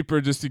much cheaper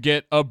just to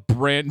get a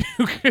brand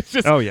new it's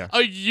just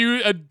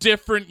a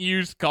different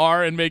used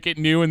car and make it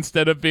new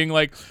instead of being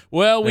like,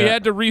 well, we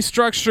had to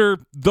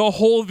restructure the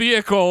whole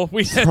vehicle.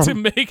 We had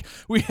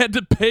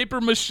to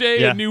paper mache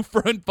a new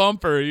front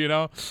bumper, you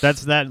know.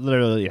 That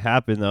literally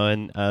happened though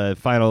in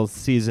final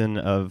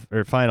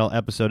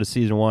episode of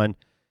season 1.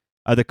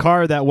 The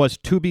car that was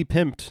to be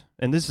pimped,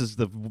 and this is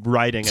the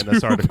writing in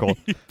this article,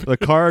 the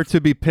car to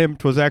be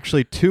pimped was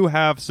actually 2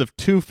 halves of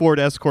 2 Ford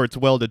Escorts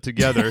welded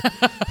together.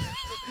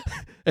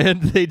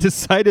 And they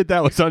decided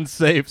that was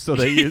unsafe, so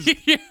they used...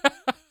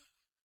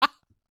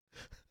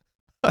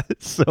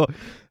 So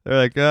they're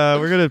like,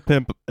 we're going to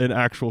pimp an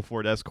actual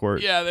Ford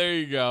Escort. Yeah, there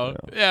you go.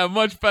 Yeah,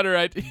 much better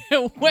idea.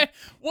 What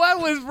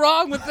was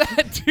wrong with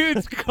that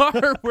dude's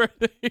car where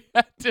they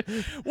had to...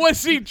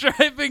 Was he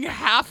driving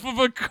half of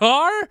a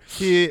car?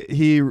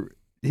 He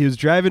was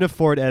driving a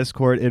Ford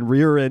Escort and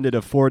rear-ended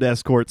a Ford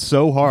Escort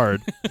so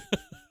hard.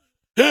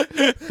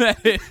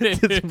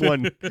 It's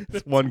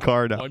one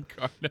car now. One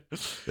car now.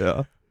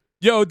 Yeah.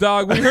 Yo,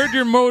 dog, we heard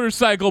your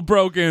motorcycle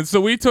broken, so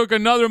we took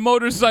another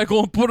motorcycle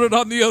and put it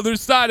on the other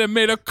side and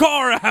made a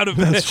car out of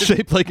That's it.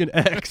 shaped like an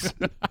X.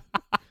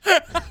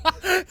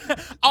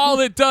 All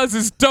it does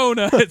is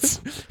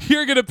donuts.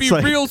 You're going to be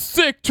like- real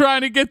sick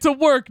trying to get to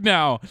work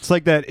now. It's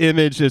like that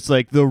image. It's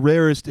like the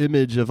rarest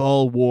image of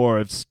all war.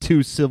 It's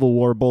 2 Civil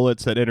War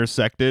bullets that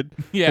intersected.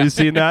 Yeah. Have you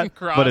seen that?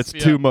 Cross, But it's yeah.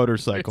 2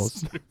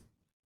 motorcycles.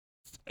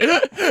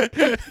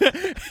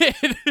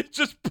 It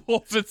just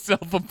pulls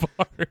itself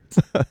apart.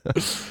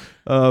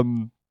 All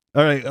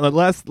right.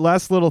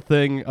 Last little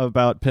thing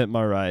about Pimp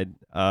My Ride,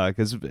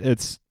 because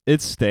it's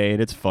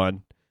staying. It's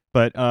fun.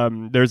 But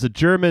there's a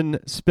German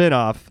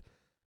spinoff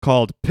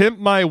called Pimp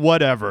My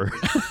Whatever.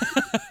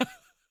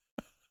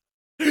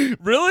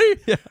 Really?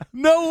 Yeah.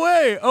 No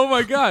way. Oh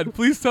my God.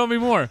 Please tell me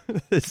more.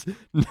 This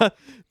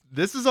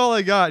is all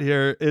I got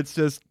here. It's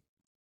just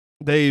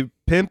they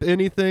pimp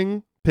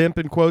anything, pimp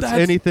in quotes That's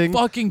anything,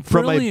 fucking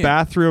from a brilliant.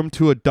 bathroom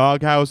to a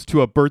doghouse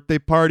to a birthday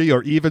party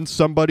or even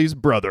somebody's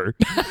brother.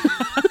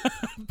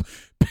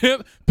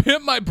 Pimp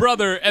my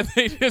brother, and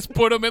they just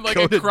put him in like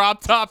a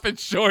crop top and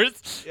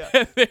shorts. Yeah.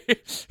 And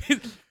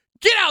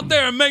get out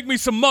there and make me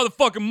some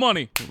motherfucking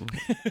money.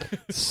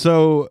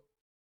 So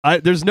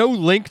there's no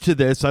link to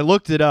this. I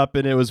looked it up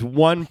and it was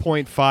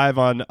 1.5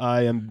 on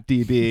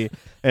IMDb,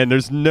 and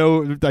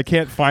I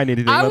can't find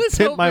anything. I But was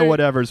Pimp My hoping-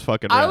 Whatever's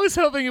fucking I rad. was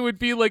hoping it would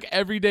be like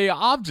everyday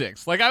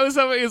objects. Like I was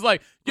hoping it was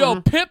like,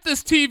 yo, pimp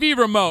this TV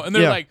remote, and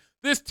they're Yeah. like,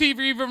 this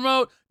TV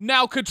remote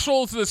now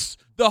controls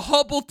the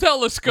Hubble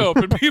telescope,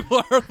 and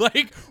people are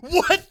like,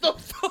 what the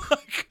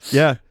fuck?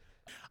 Yeah.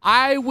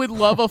 I would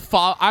love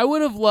I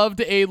would have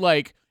loved a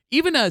like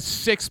even a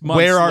 6 months.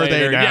 Where are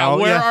later. they now? Yeah,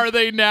 where Yeah. are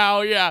they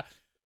now? Yeah.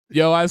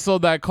 Yo, I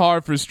sold that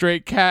car for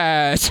straight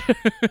cash.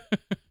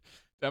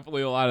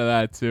 Definitely a lot of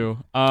that too.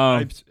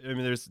 I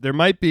mean, they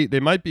might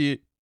be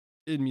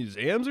in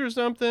museums or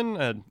something.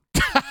 And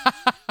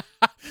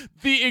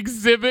The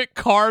Exhibit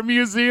Car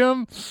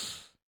Museum.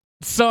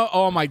 So,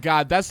 oh my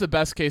God, that's the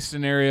best case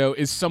scenario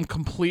is some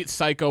complete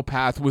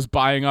psychopath was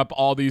buying up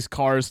all these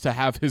cars to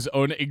have his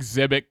own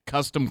exhibit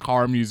custom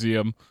car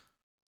museum.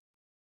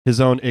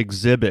 His own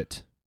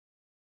exhibit.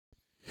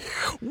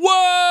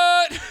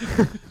 What?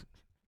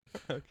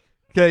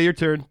 Okay, your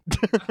turn.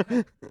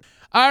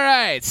 All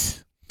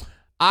right.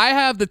 I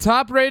have the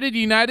top-rated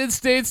United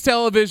States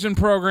television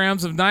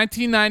programs of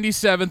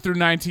 1997 through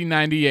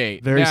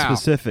 1998. Very Now,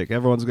 specific.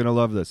 Everyone's going to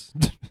love this.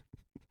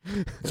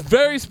 It's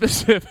very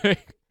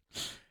specific.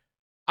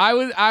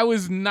 I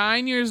was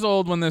 9 years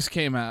old when this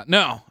came out.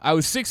 No, I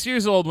was 6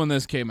 years old when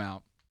this came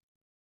out.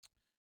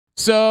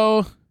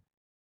 So,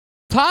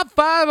 top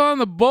 5 on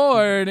the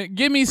board.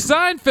 Give me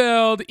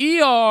Seinfeld,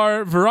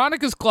 ER,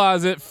 Veronica's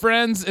Closet,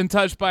 Friends, and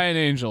Touched by an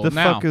Angel. The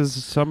Now, fuck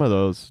is some of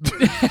those?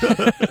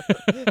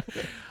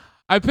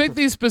 I picked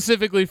these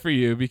specifically for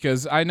you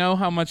because I know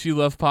how much you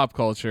love pop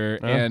culture,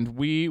 and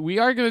we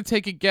are going to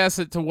take a guess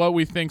at to what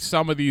we think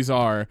some of these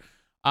are.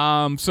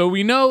 So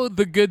we know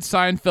the good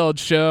Seinfeld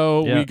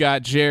show. Yeah. We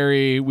got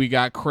Jerry. We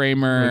got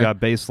Kramer. We got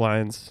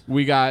baselines.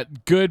 We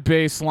got good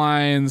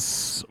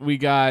baselines. We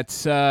got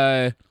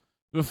the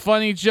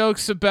funny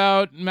jokes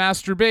about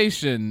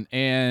masturbation,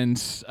 and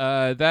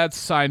that's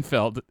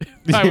Seinfeld.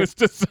 If I was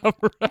to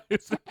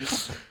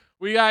summarize.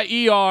 We got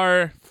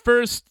ER,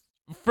 first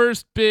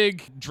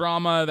big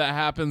drama that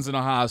happens in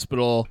a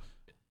hospital.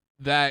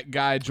 That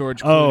guy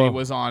George Clooney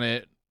was on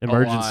it.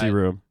 Emergency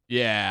room.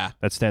 Yeah,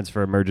 That stands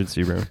for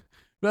emergency room.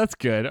 that's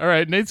good. All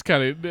right, Nate's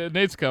coming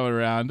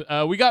around.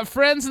 We got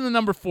Friends in the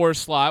number 4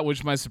 slot,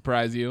 which might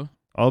surprise you.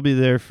 I'll be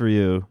there for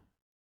you.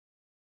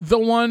 The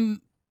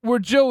one where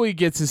Joey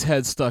gets his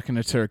head stuck in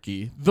a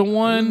turkey. The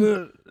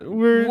one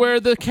where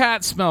the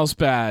cat smells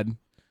bad.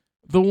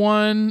 The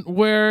one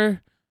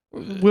where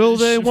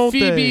won't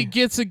Phoebe they?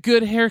 gets a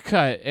good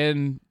haircut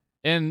and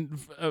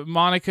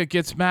Monica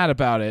gets mad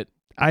about it.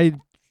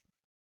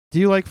 Do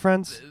you like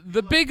Friends?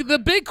 The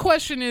big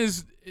question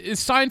is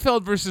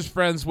Seinfeld versus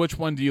Friends, which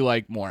one do you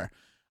like more?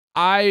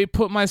 I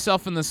put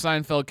myself in the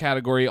Seinfeld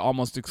category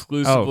almost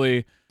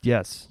exclusively.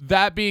 Yes.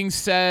 That being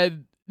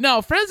said,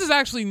 no, Friends is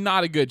actually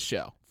not a good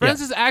show. Friends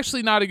is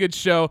actually not a good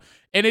show,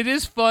 and it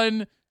is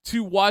fun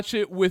to watch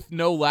it with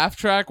no laugh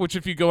track, which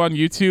if you go on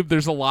YouTube,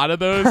 there's a lot of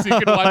those. You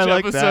can watch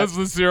like episodes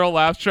with 0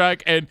 laugh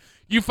track, and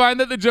you find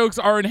that the jokes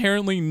are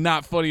inherently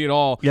not funny at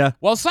all. Yeah.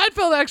 While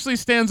Seinfeld actually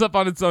stands up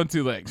on its own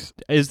 2 legs.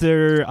 Is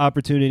there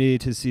opportunity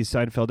to see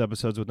Seinfeld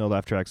episodes with no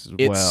laugh tracks as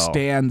It well?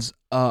 stands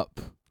up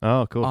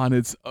Oh, cool. on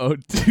its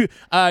own.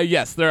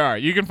 Yes, there are.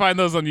 You can find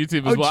those on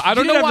YouTube as well. I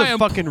don't know why I'm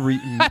fucking I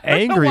don't know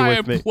angry why with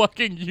I'm me.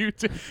 plucking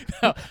YouTube.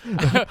 No,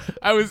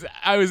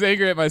 I was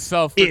angry at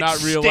myself for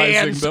not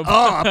realizing them.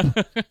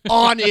 up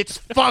on its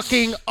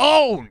fucking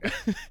own.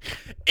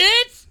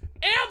 It's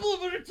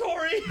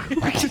ambulatory.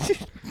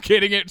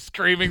 Getting it,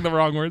 screaming the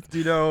wrong words. Do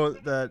you know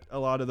that a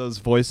lot of those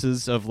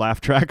voices of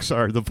laugh tracks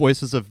are the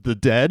voices of the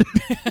dead?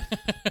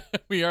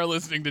 We are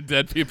listening to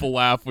dead people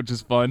laugh, which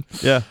is fun.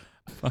 Yeah.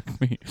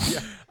 Fuck me.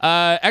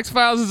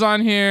 X-Files is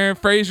on here.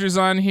 Frasier's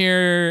on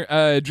here.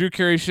 Drew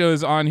Carey Show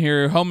is on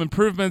here. Home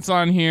Improvement's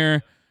on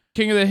here.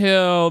 King of the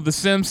Hill, The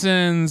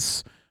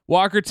Simpsons,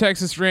 Walker,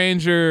 Texas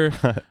Ranger.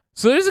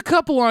 So there's a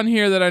couple on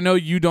here that I know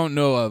you don't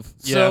know of.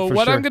 Yeah, So for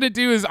what sure. I'm going to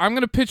do is I'm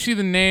going to pitch you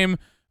the name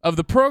of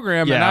the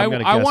program, Yeah, I'm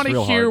and gonna I guess want to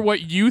real hear hard.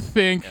 what you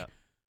think. Yeah.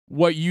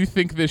 What you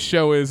think this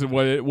show is and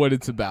what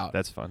it's about.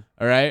 That's fun.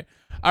 All right.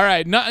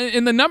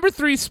 In the number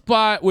 3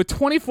 spot with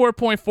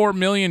 24.4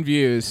 million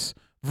views,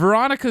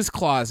 Veronica's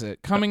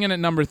Closet coming in at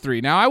number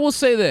 3. Now I will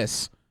say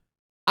this: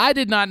 I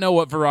did not know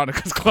what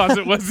Veronica's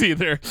Closet was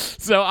either,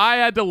 so I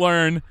had to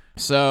learn.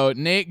 So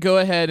Nate, go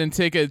ahead and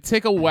take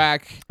a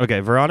whack. Okay,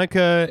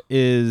 Veronica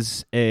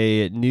is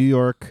a New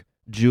York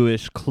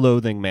Jewish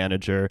clothing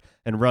manager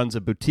and runs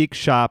a boutique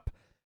shop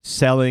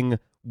selling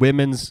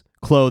women's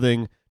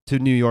clothing to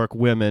New York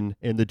women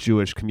in the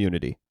Jewish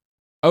community.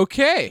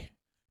 Okay,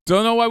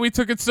 don't know why we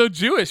took it so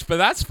Jewish, but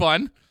that's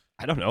fun.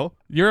 I don't know.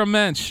 You're a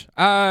mensch.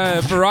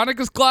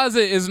 Veronica's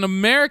Closet is an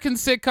American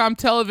sitcom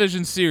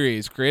television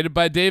series created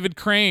by David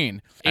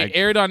Crane. It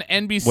aired on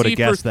would've NBC for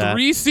guessed that.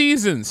 3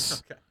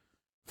 seasons. Okay.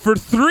 For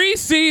 3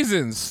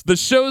 seasons, the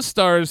show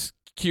stars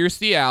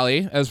Kirstie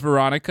Alley as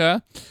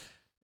Veronica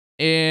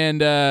and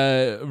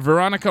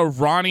Veronica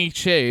Ronnie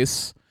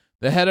Chase,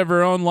 the head of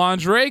her own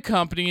lingerie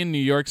company in New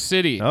York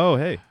City. Oh,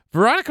 hey.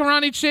 Veronica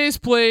Ronnie Chase,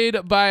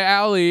 played by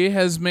Allie,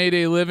 has made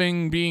a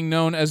living being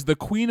known as the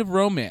Queen of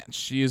Romance.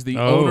 She is the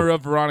owner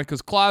of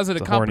Veronica's Closet, a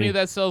company horny.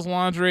 that sells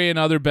lingerie and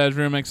other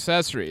bedroom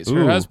accessories. Ooh.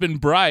 Her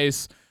husband,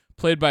 Bryce,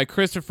 played by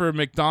Christopher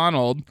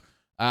McDonald,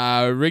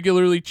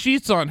 regularly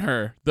cheats on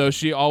her, though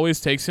she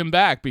always takes him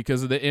back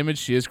because of the image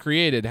she has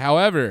created.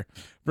 However,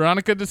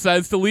 Veronica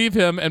decides to leave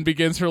him and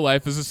begins her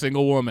life as a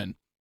single woman.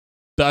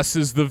 Thus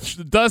is the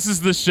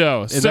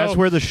show. And that's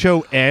where the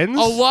show ends?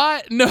 A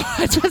lot. No,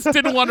 I just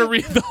didn't want to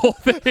read the whole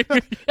thing.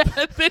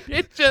 Yeah, then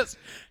it just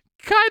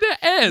kind of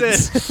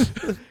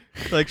ends.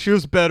 Like she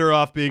was better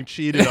off being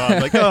cheated on.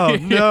 Like, oh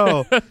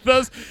no.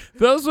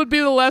 those would be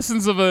the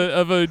lessons of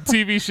a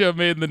TV show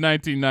made in the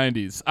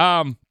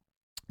 1990s.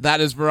 That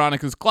is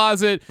Veronica's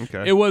Closet.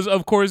 Okay. It was,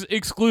 of course,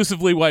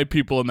 exclusively white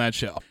people in that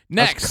show.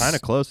 Next, kind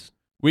of close.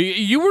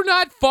 You were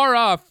not far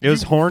off. It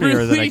was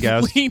hornier than I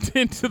guessed. Leaned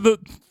into the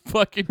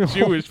fucking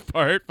Jewish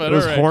part, but it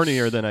was all right.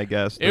 hornier than I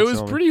guessed. It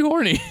was pretty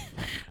horny.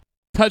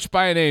 Touched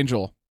by an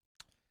Angel.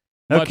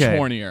 Much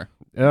hornier.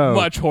 Oh.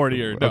 Much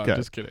hornier. No, okay. I'm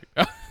just kidding.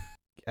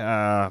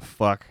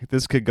 Fuck.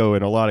 This could go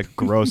in a lot of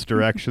gross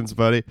directions,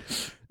 buddy.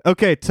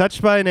 Okay,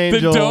 Touched by an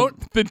Angel.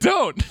 Then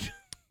don't.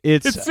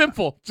 It's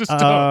simple. Just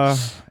don't.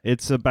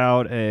 It's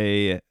about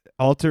a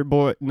altar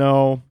boy.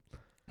 No.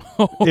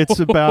 It's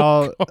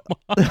about.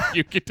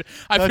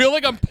 I feel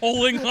like I'm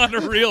pulling on a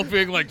reel,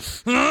 being like,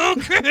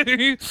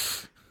 okay.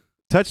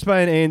 Touched by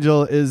an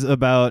Angel is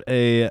about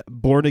a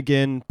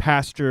born-again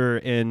pastor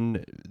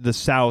in the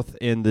South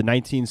in the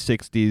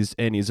 1960s,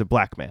 and he's a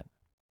black man.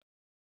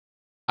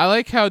 I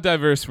like how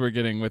diverse we're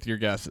getting with your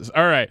guesses.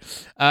 All right.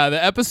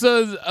 The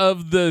episodes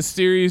of the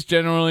series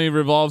generally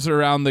revolves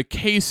around the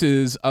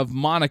cases of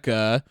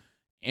Monica,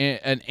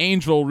 an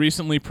angel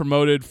recently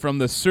promoted from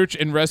the search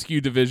and rescue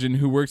division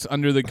who works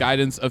under the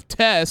guidance of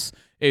Tess,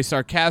 a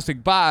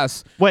sarcastic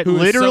boss who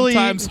literally is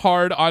sometimes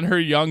hard on her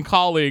young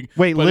colleague.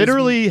 Wait,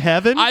 literally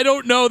heaven? I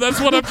don't know.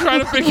 That's what I'm trying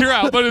to figure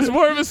out, but it's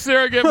more of a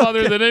surrogate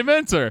mother than a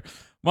mentor.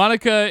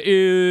 Monica,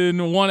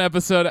 in one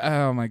episode,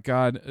 oh my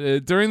God,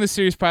 during the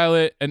series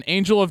pilot, an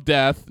angel of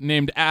death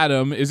named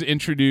Adam is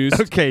introduced.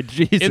 Okay,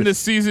 Jesus. In the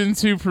season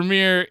 2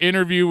 premiere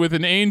interview with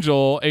an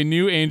angel, a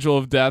new angel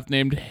of death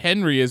named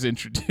Henry is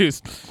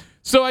introduced.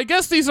 So I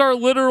guess these are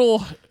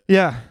literal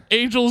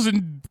angels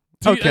and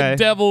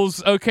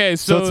devils. Okay,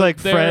 so it's like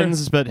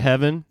Friends, but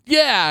heaven?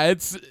 Yeah,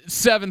 it's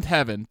Seventh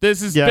Heaven.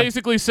 This is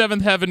basically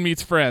Seventh Heaven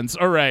meets Friends.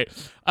 All right.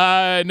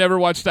 Never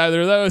watched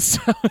either of those.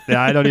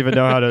 Yeah, I don't even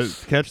know how to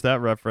catch that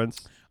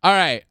reference. All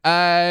right.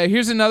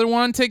 Here's another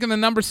one, taking the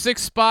number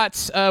 6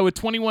 spot with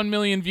 21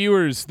 million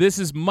viewers. This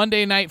is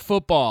Monday Night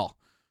Football.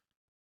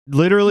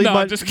 Literally, no,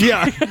 I'm just kidding.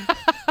 Yeah.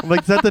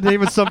 Like, is that the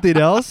name of something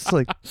else?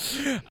 Like,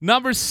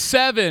 number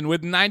 7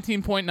 with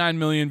 19.9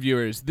 million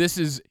viewers. This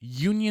is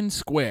Union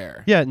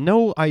Square. Yeah,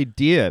 no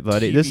idea,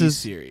 buddy. TV this is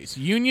series.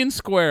 Union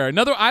Square.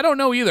 Another. I don't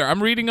know either.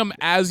 I'm reading them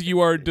as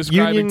you are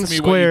describing Union to me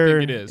Square what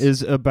you think it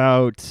is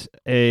about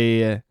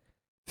a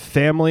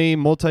family,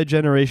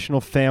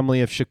 multi-generational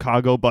family of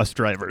Chicago bus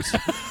drivers.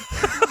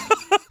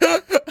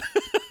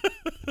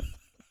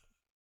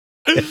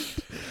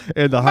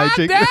 And the My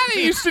hijink.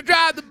 daddy used to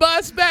drive the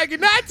bus back in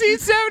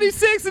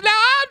 1976, and now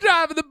I'm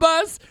driving the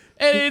bus,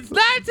 and it's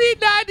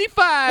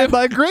 1995. And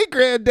my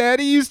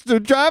great-granddaddy used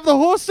to drive the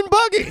horse and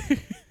buggy.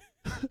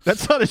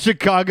 That's not a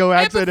Chicago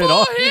accent at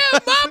all. And before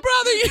him, my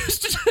brother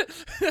used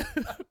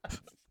to...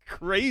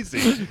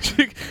 Crazy.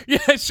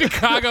 Yeah,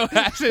 Chicago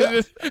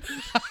accent.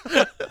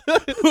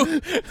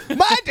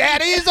 My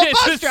daddy is a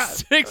bus driver.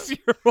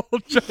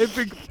 6-year-old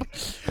driving.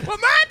 Well,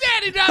 my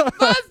daddy drives a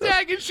bus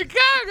back in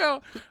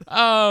Chicago.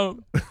 All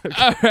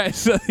right,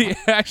 so the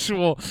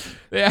actual.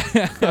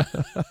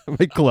 Am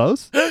I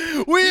close?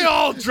 We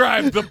all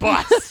drive the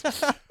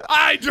bus.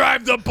 I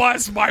drive the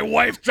bus. My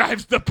wife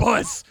drives the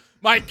bus.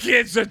 My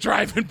kids are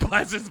driving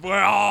buses.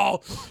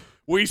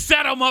 We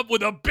set them up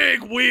with a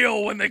big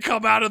wheel when they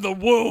come out of the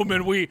womb,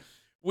 and we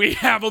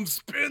have them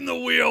spin the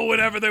wheel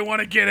whenever they want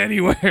to get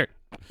anywhere.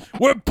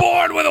 We're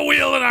born with a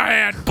wheel in our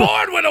hand.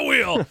 Born with a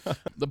wheel.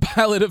 The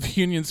pilot of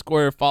Union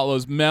Square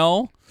follows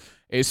Mel,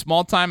 a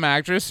small-time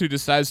actress who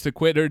decides to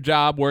quit her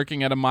job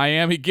working at a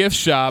Miami gift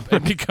shop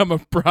and become a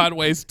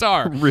Broadway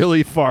star.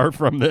 Really far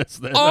from this,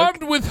 then.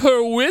 Armed with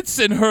her wits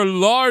and her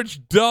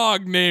large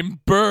dog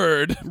named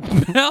Bird,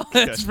 Mel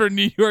heads for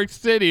New York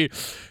City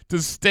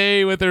to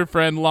stay with her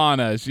friend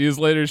Lana. She is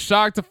later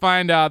shocked to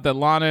find out that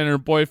Lana and her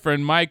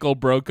boyfriend Michael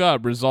broke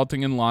up,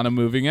 resulting in Lana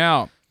moving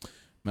out.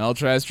 Mel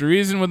tries to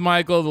reason with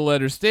Michael to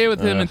let her stay with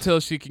him until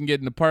she can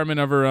get an apartment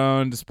of her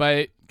own,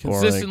 despite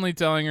consistently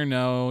telling her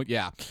no.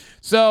 Yeah.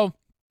 So...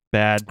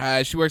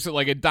 bad. She works at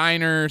like a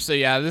diner, so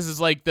yeah, this is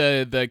like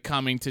the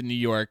coming to New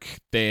York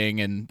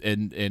thing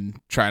and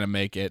trying to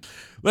make it.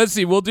 Let's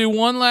see, we'll do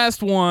one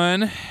last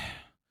one.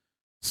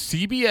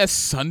 CBS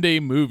Sunday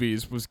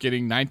Movies was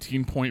getting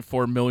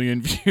 19.4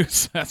 million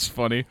views. That's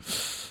funny.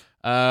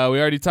 We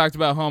already talked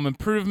about Home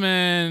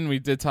Improvement. We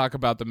did talk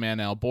about the man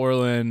Al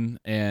Borland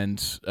and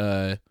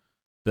the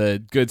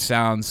good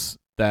sounds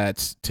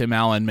that Tim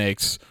Allen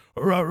makes.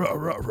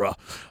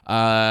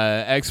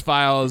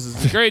 X-Files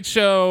is a great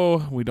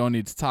show. We don't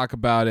need to talk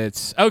about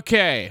it.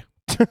 Okay.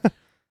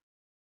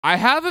 I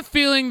have a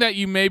feeling that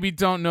you maybe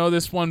don't know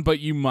this one, but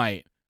you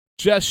might.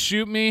 Just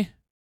shoot me.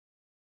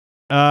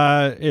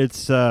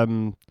 It's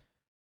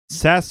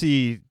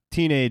sassy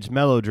teenage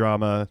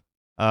melodrama.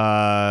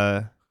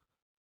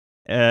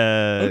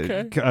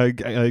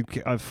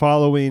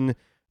 Following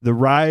the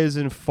rise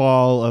and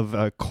fall of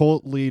a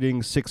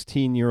cult-leading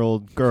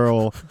 16-year-old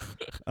girl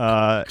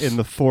in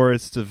the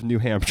forests of New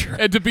Hampshire.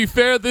 And to be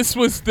fair, this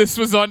was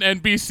on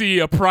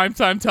NBC, a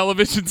primetime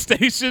television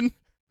station.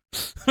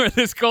 Where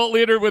this cult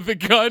leader with a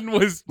gun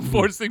was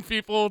forcing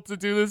people to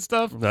do this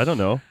stuff? I don't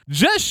know.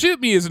 Just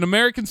Shoot Me is an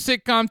American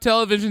sitcom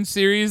television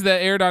series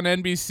that aired on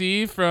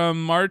NBC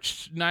from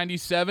March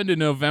 97 to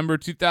November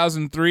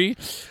 2003.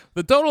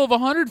 The total of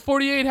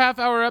 148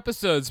 half-hour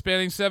episodes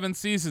spanning 7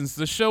 seasons.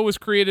 The show was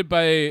created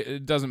by...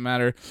 It doesn't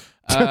matter.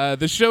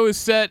 The show is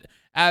set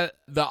at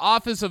the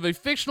office of a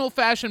fictional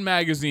fashion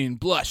magazine,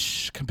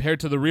 Blush, compared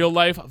to the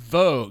real-life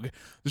Vogue.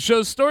 The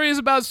show's story is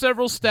about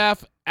several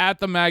staff at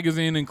the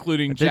magazine,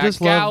 including Jack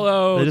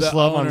Gallo. They just the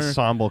love owner.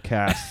 ensemble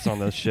casts on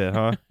this shit,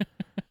 huh?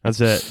 That's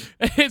it.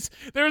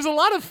 There's a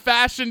lot of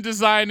fashion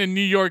design in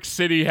New York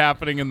City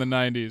happening in the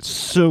 90s.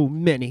 So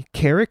many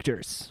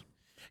characters.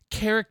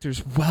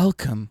 Characters,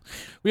 welcome.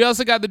 We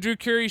also got the Drew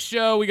Carey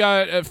Show. We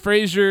got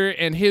Frasier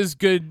and his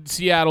good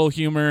Seattle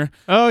humor.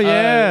 Oh,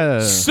 yeah.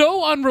 So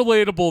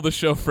unrelatable, the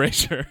show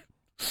Frasier.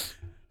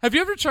 Have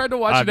you ever tried to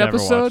watch I've an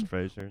episode?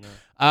 Never watched Frasier,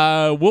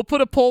 no. We'll put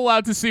a poll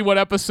out to see what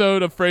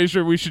episode of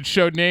Frasier we should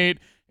show Nate,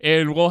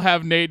 and we'll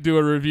have Nate do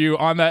a review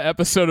on that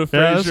episode of Frasier.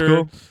 Yeah, that's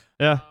cool.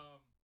 Yeah.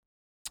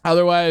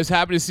 Otherwise,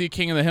 happy to see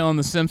King of the Hill and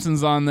The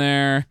Simpsons on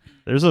there.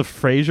 There's a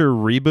Frasier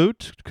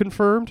reboot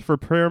confirmed for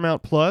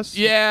Paramount Plus.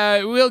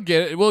 Yeah, we'll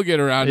get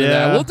around to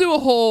that. We'll do a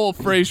whole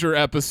Frasier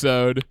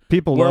episode.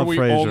 People where love we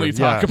Frasier. only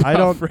talk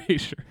about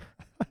Frasier.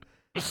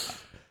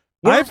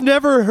 I've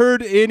never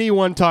heard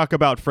anyone talk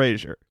about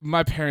Frasier.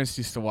 My parents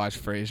used to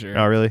watch Frasier.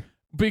 Oh, really?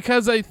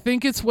 Because I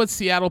think it's what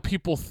Seattle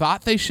people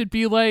thought they should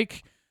be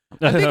like.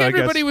 I think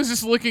everybody was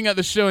just looking at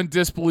the show in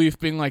disbelief,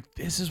 being like,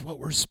 this is what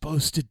we're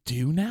supposed to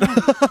do now?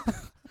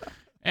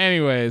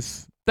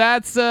 Anyways,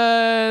 that's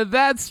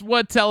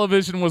what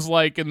television was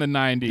like in the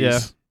 90s. Yeah.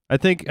 I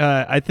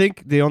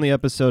think the only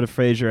episode of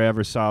Frasier I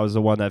ever saw was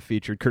the one that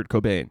featured Kurt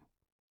Cobain.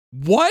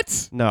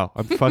 What? No,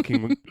 I'm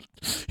fucking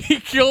He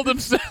killed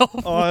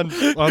himself on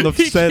the set of Frasier.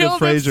 He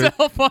killed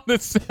himself on the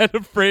set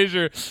of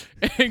Frasier,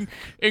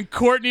 and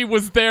Courtney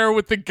was there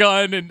with the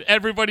gun, and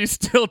everybody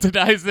still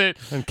denies it.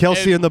 And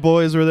Kelsey and the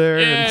boys were there.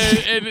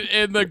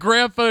 And the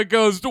grandpa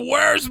goes,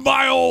 "Where's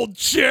my old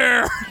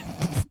chair?"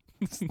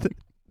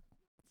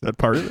 That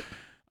part of it.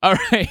 All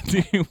right,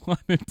 do you want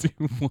to do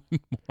one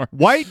more?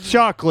 White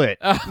chocolate.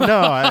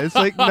 No, it's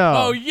like no.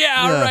 Oh yeah,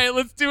 all right,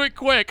 let's do it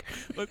quick.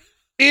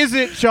 Is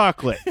it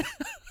chocolate?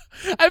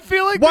 I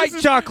feel like white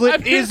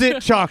chocolate. Is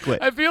it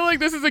chocolate? I feel like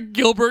this is a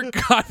Gilbert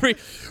Gottfried.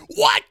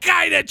 What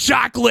kind of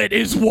chocolate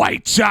is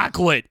white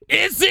chocolate?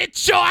 Is it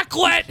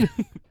chocolate?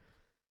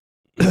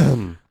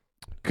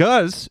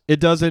 Because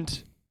it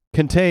doesn't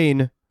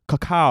contain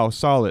cacao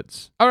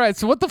solids. All right,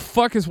 so what the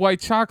fuck is white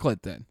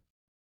chocolate then?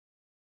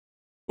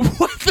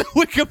 What the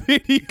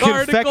Wikipedia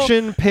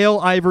Confection, article? pale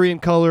ivory in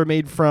color,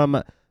 made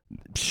from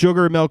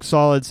sugar, milk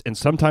solids, and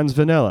sometimes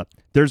vanilla.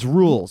 There's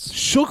rules.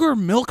 Sugar,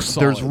 milk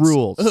solids. There's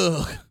rules.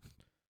 Ugh.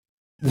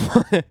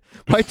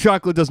 White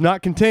chocolate does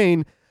not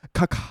contain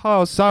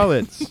cacao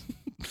solids.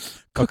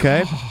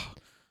 Okay,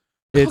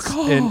 it's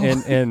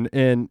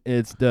and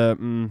it's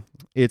the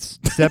it's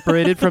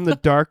separated from the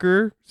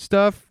darker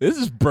stuff. This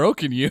is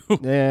broken you.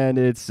 And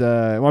it's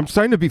well, I'm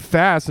starting to be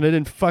fast, and I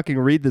didn't fucking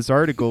read this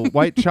article.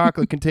 White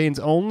chocolate contains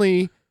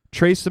only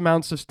trace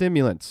amounts of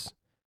stimulants.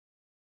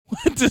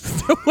 What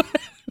does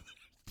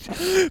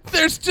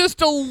There's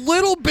just a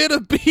little bit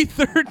of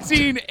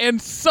B13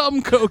 and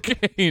some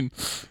cocaine.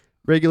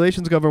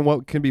 Regulations govern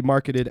what can be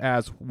marketed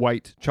as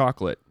white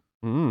chocolate.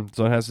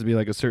 So it has to be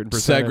like a certain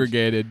percentage.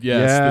 Segregated,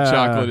 yes. Yeah. The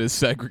chocolate is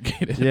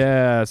segregated.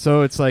 Yeah,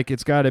 so it's like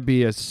it's got to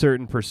be a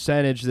certain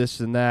percentage,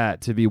 this and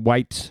that, to be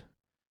white.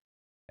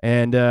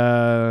 And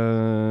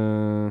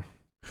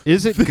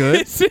is it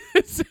good?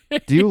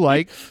 Do you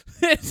like?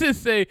 This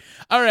is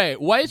all right.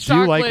 White chocolate.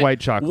 Do you like white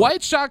chocolate?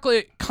 White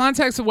chocolate.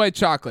 Context of white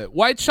chocolate.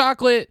 White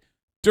chocolate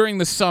during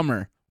the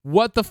summer.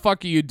 What the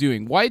fuck are you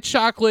doing? White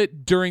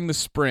chocolate during the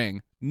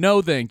spring.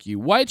 No, thank you.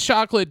 White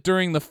chocolate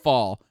during the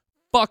fall.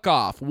 Fuck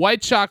off.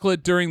 White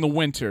chocolate during the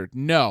winter.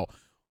 No.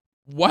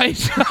 White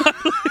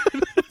chocolate.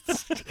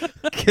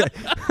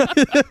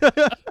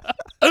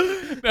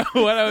 No,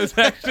 what I was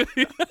actually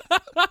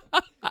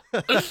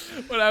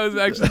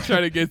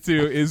trying to get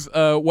to is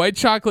white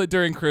chocolate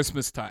during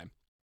Christmas time.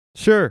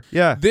 Sure,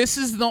 yeah. This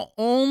is the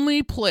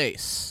only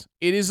place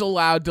it is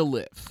allowed to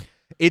live.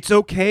 It's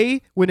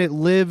okay when it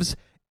lives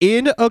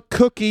in a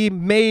cookie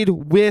made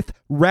with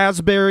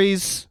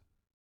raspberries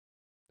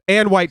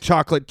and white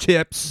chocolate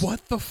chips.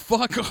 What the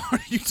fuck are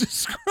you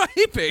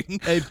describing?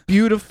 A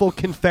beautiful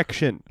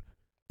confection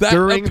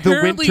during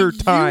the winter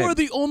time. You are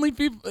the only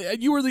people.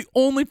 You are the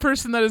only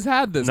person that has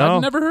had this. No.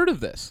 I've never heard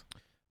of this.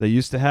 They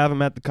used to have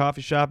them at the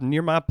coffee shop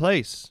near my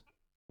place,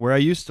 where I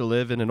used to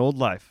live in an old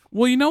life.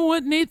 Well, you know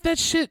what, Nate? That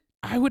shit,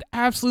 I would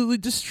absolutely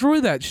destroy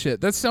that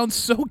shit. That sounds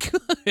so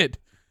good.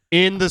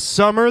 In the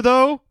summer,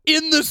 though,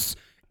 In the summer.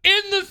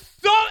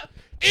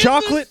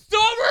 Chocolate- In the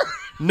summer.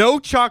 no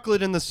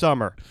chocolate in the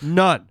summer.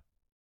 None.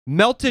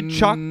 Melted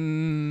chocolate.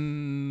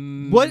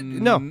 What?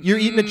 No, you're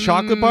eating a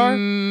chocolate bar?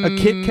 A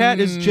Kit Kat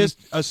is just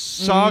a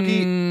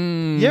soggy.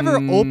 You ever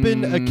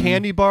open a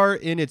candy bar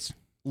in its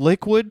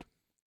liquid?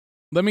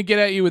 Let me get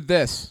at you with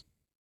this.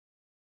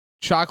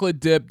 chocolate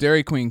dip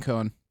Dairy Queen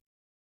cone.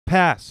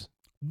 Pass.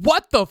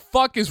 What the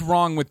fuck is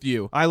wrong with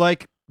you? I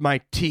like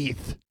my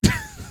teeth.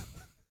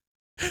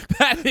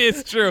 That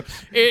is true.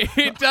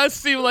 It does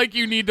seem like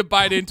you need to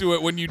bite into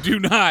it when you do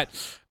not.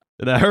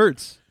 That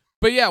hurts.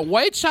 But yeah,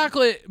 white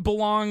chocolate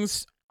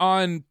belongs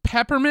on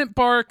peppermint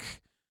bark.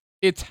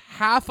 It's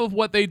half of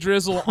what they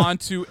drizzle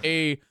onto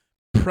a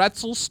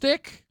pretzel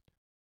stick.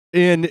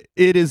 And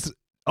it is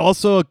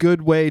also a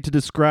good way to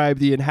describe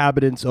the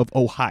inhabitants of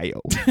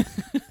Ohio.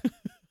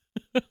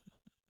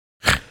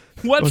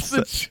 What's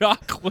the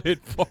chocolate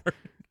part?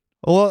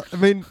 Well, I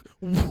mean,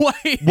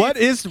 Wait.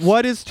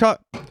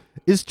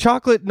 Is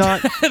chocolate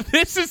not?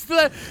 This is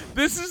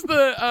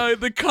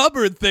the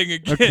cupboard thing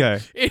again. Okay.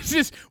 It's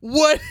just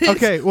what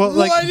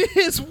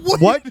is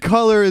what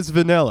color is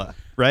vanilla,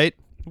 right?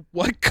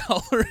 What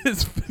color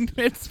is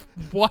it's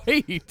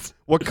white.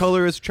 What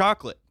color is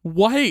chocolate?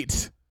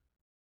 White.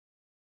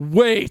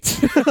 Wait.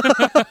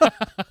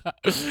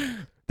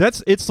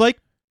 It's like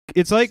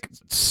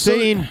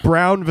saying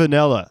brown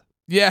vanilla.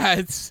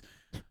 Yeah,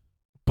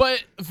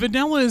 but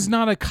vanilla is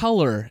not a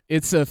color,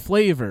 it's a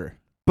flavor.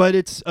 But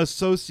it's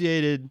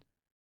associated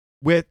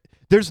with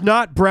there's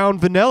not brown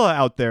vanilla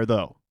out there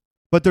though.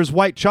 But there's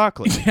white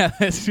chocolate. Yeah,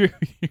 that's true.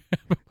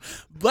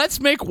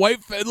 Let's make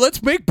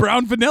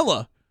brown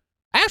vanilla.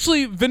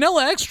 Actually,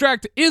 vanilla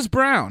extract is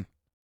brown.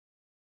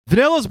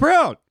 Vanilla's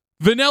brown.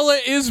 Vanilla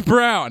is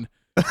brown.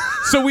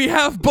 So we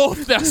have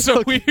both now.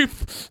 So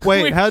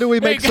how do we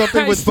make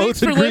something with both thanks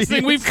for ingredients?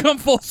 listening. We've come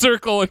full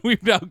circle and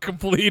we've now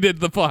completed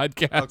the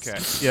podcast.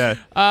 Okay.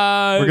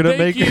 Yeah. We're gonna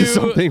make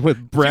something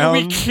with brown.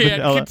 We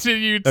can't vanilla.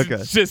 continue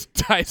to just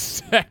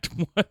dissect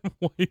what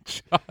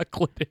white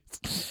chocolate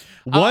is.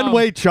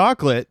 One-way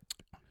chocolate.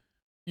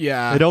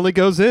 Yeah. It only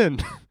goes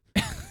in.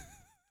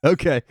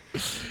 Okay.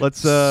 Let's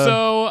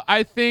So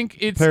I think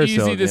it's Paris easy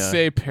Hilton, to yeah.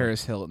 say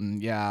Paris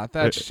Hilton. Yeah,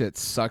 that shit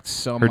sucked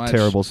so her much.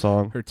 terrible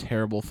song. Her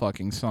terrible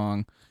fucking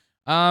song.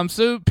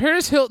 So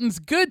Paris Hilton's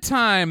Good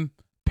Time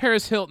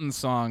Paris Hilton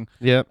song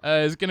Yep.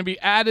 is going to be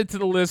added to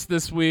the list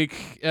this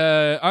week.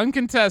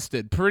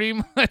 Uncontested. Pretty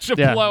much a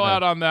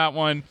blowout on that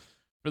one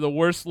for the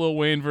worst Lil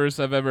Wayne verse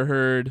I've ever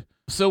heard.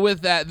 So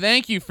with that,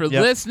 thank you for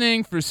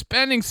listening, for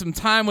spending some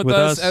time with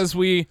us as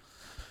we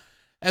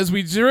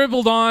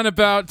dribbled on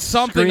about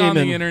something on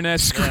the internet.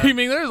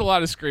 Screaming. There's a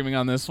lot of screaming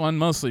on this one,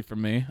 mostly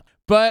from me.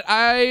 But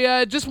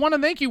I just want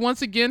to thank you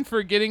once again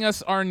for getting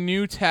us our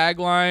new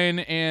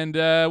tagline, and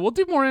we'll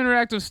do more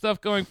interactive stuff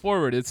going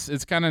forward.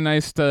 It's kind of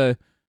nice to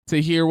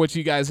hear what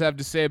you guys have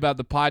to say about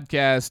the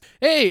podcast.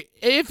 Hey,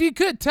 if you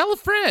could, tell a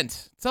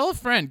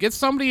friend. Get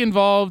somebody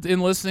involved in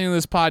listening to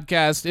this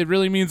podcast. It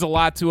really means a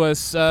lot to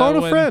us.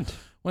 Phone a friend.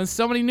 When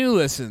somebody new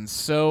listens.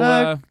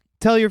 So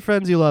tell your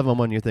friends you love them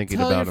when you're thinking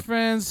about them. Tell your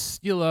friends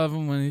you love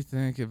them when you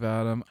think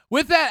about them.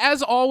 With that,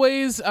 as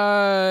always,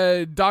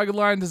 Dogged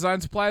Line Design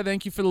Supply,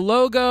 thank you for the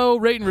logo.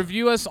 Rate and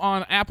review us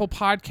on Apple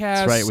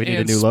Podcasts. That's right, we need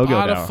and a new logo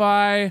now.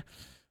 Spotify.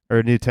 Or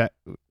a new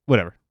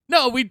whatever.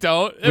 No, we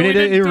don't. We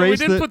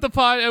didn't put the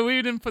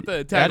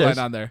tagline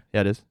on there.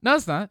 Yeah, it is. No,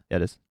 it's not. Yeah,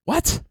 it is.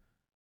 What?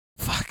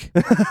 Fuck.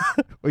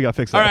 We gotta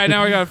fix that. All right,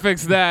 now we gotta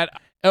fix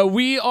that.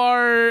 We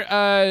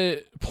are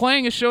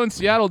playing a show in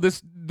Seattle.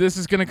 This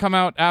is going to come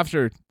out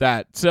after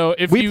that. So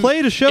if we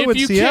played a show in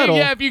Seattle,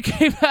 if you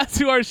came out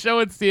to our show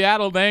in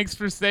Seattle, thanks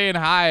for saying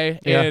hi,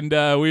 and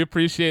we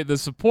appreciate the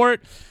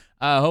support.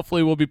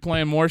 Hopefully, we'll be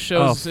playing more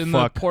shows in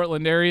the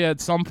Portland area at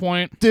some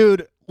point.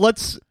 Dude,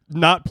 let's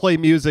not play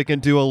music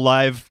and do a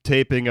live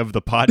taping of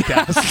the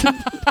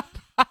podcast.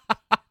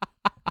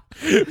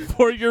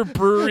 For your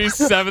brewery's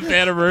 7th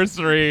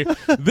anniversary.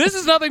 This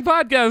is Nothing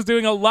Podcast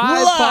doing a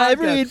live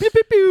podcast. Pew,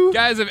 pew, pew.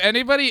 Guys, if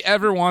anybody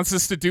ever wants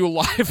us to do a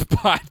live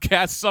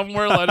podcast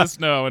somewhere, let us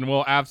know, and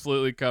we'll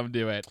absolutely come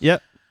do it.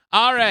 Yep.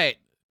 All right.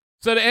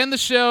 So to end the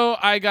show,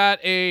 I got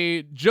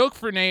a joke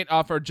for Nate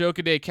off our Joke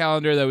a Day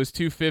calendar that was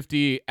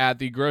 $2.50 at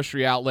the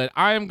grocery outlet.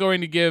 I am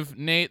going to give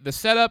Nate the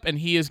setup, and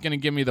he is going to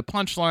give me the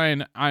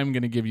punchline. I'm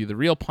going to give you the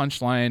real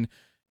punchline.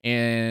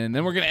 And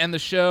then we're going to end the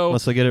show.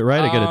 Unless I get it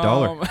right, I get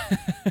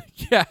 $1.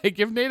 Yeah, I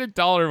give Nate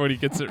 $1 when he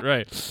gets it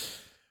right.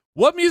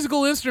 What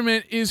musical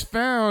instrument is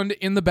found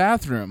in the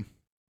bathroom?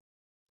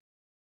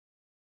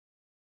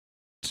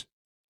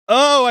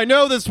 Oh, I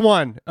know this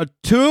one. A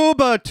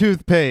tuba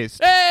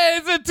toothpaste. Hey,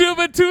 it's a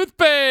tuba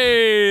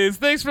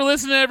toothpaste. Thanks for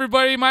listening,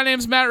 everybody. My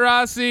name's Matt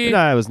Rossi. And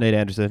I was Nate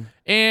Anderson.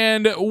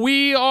 And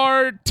we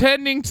are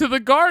tending to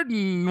the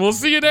garden. We'll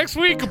see you next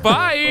week.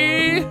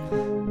 Bye.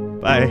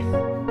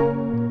 Bye.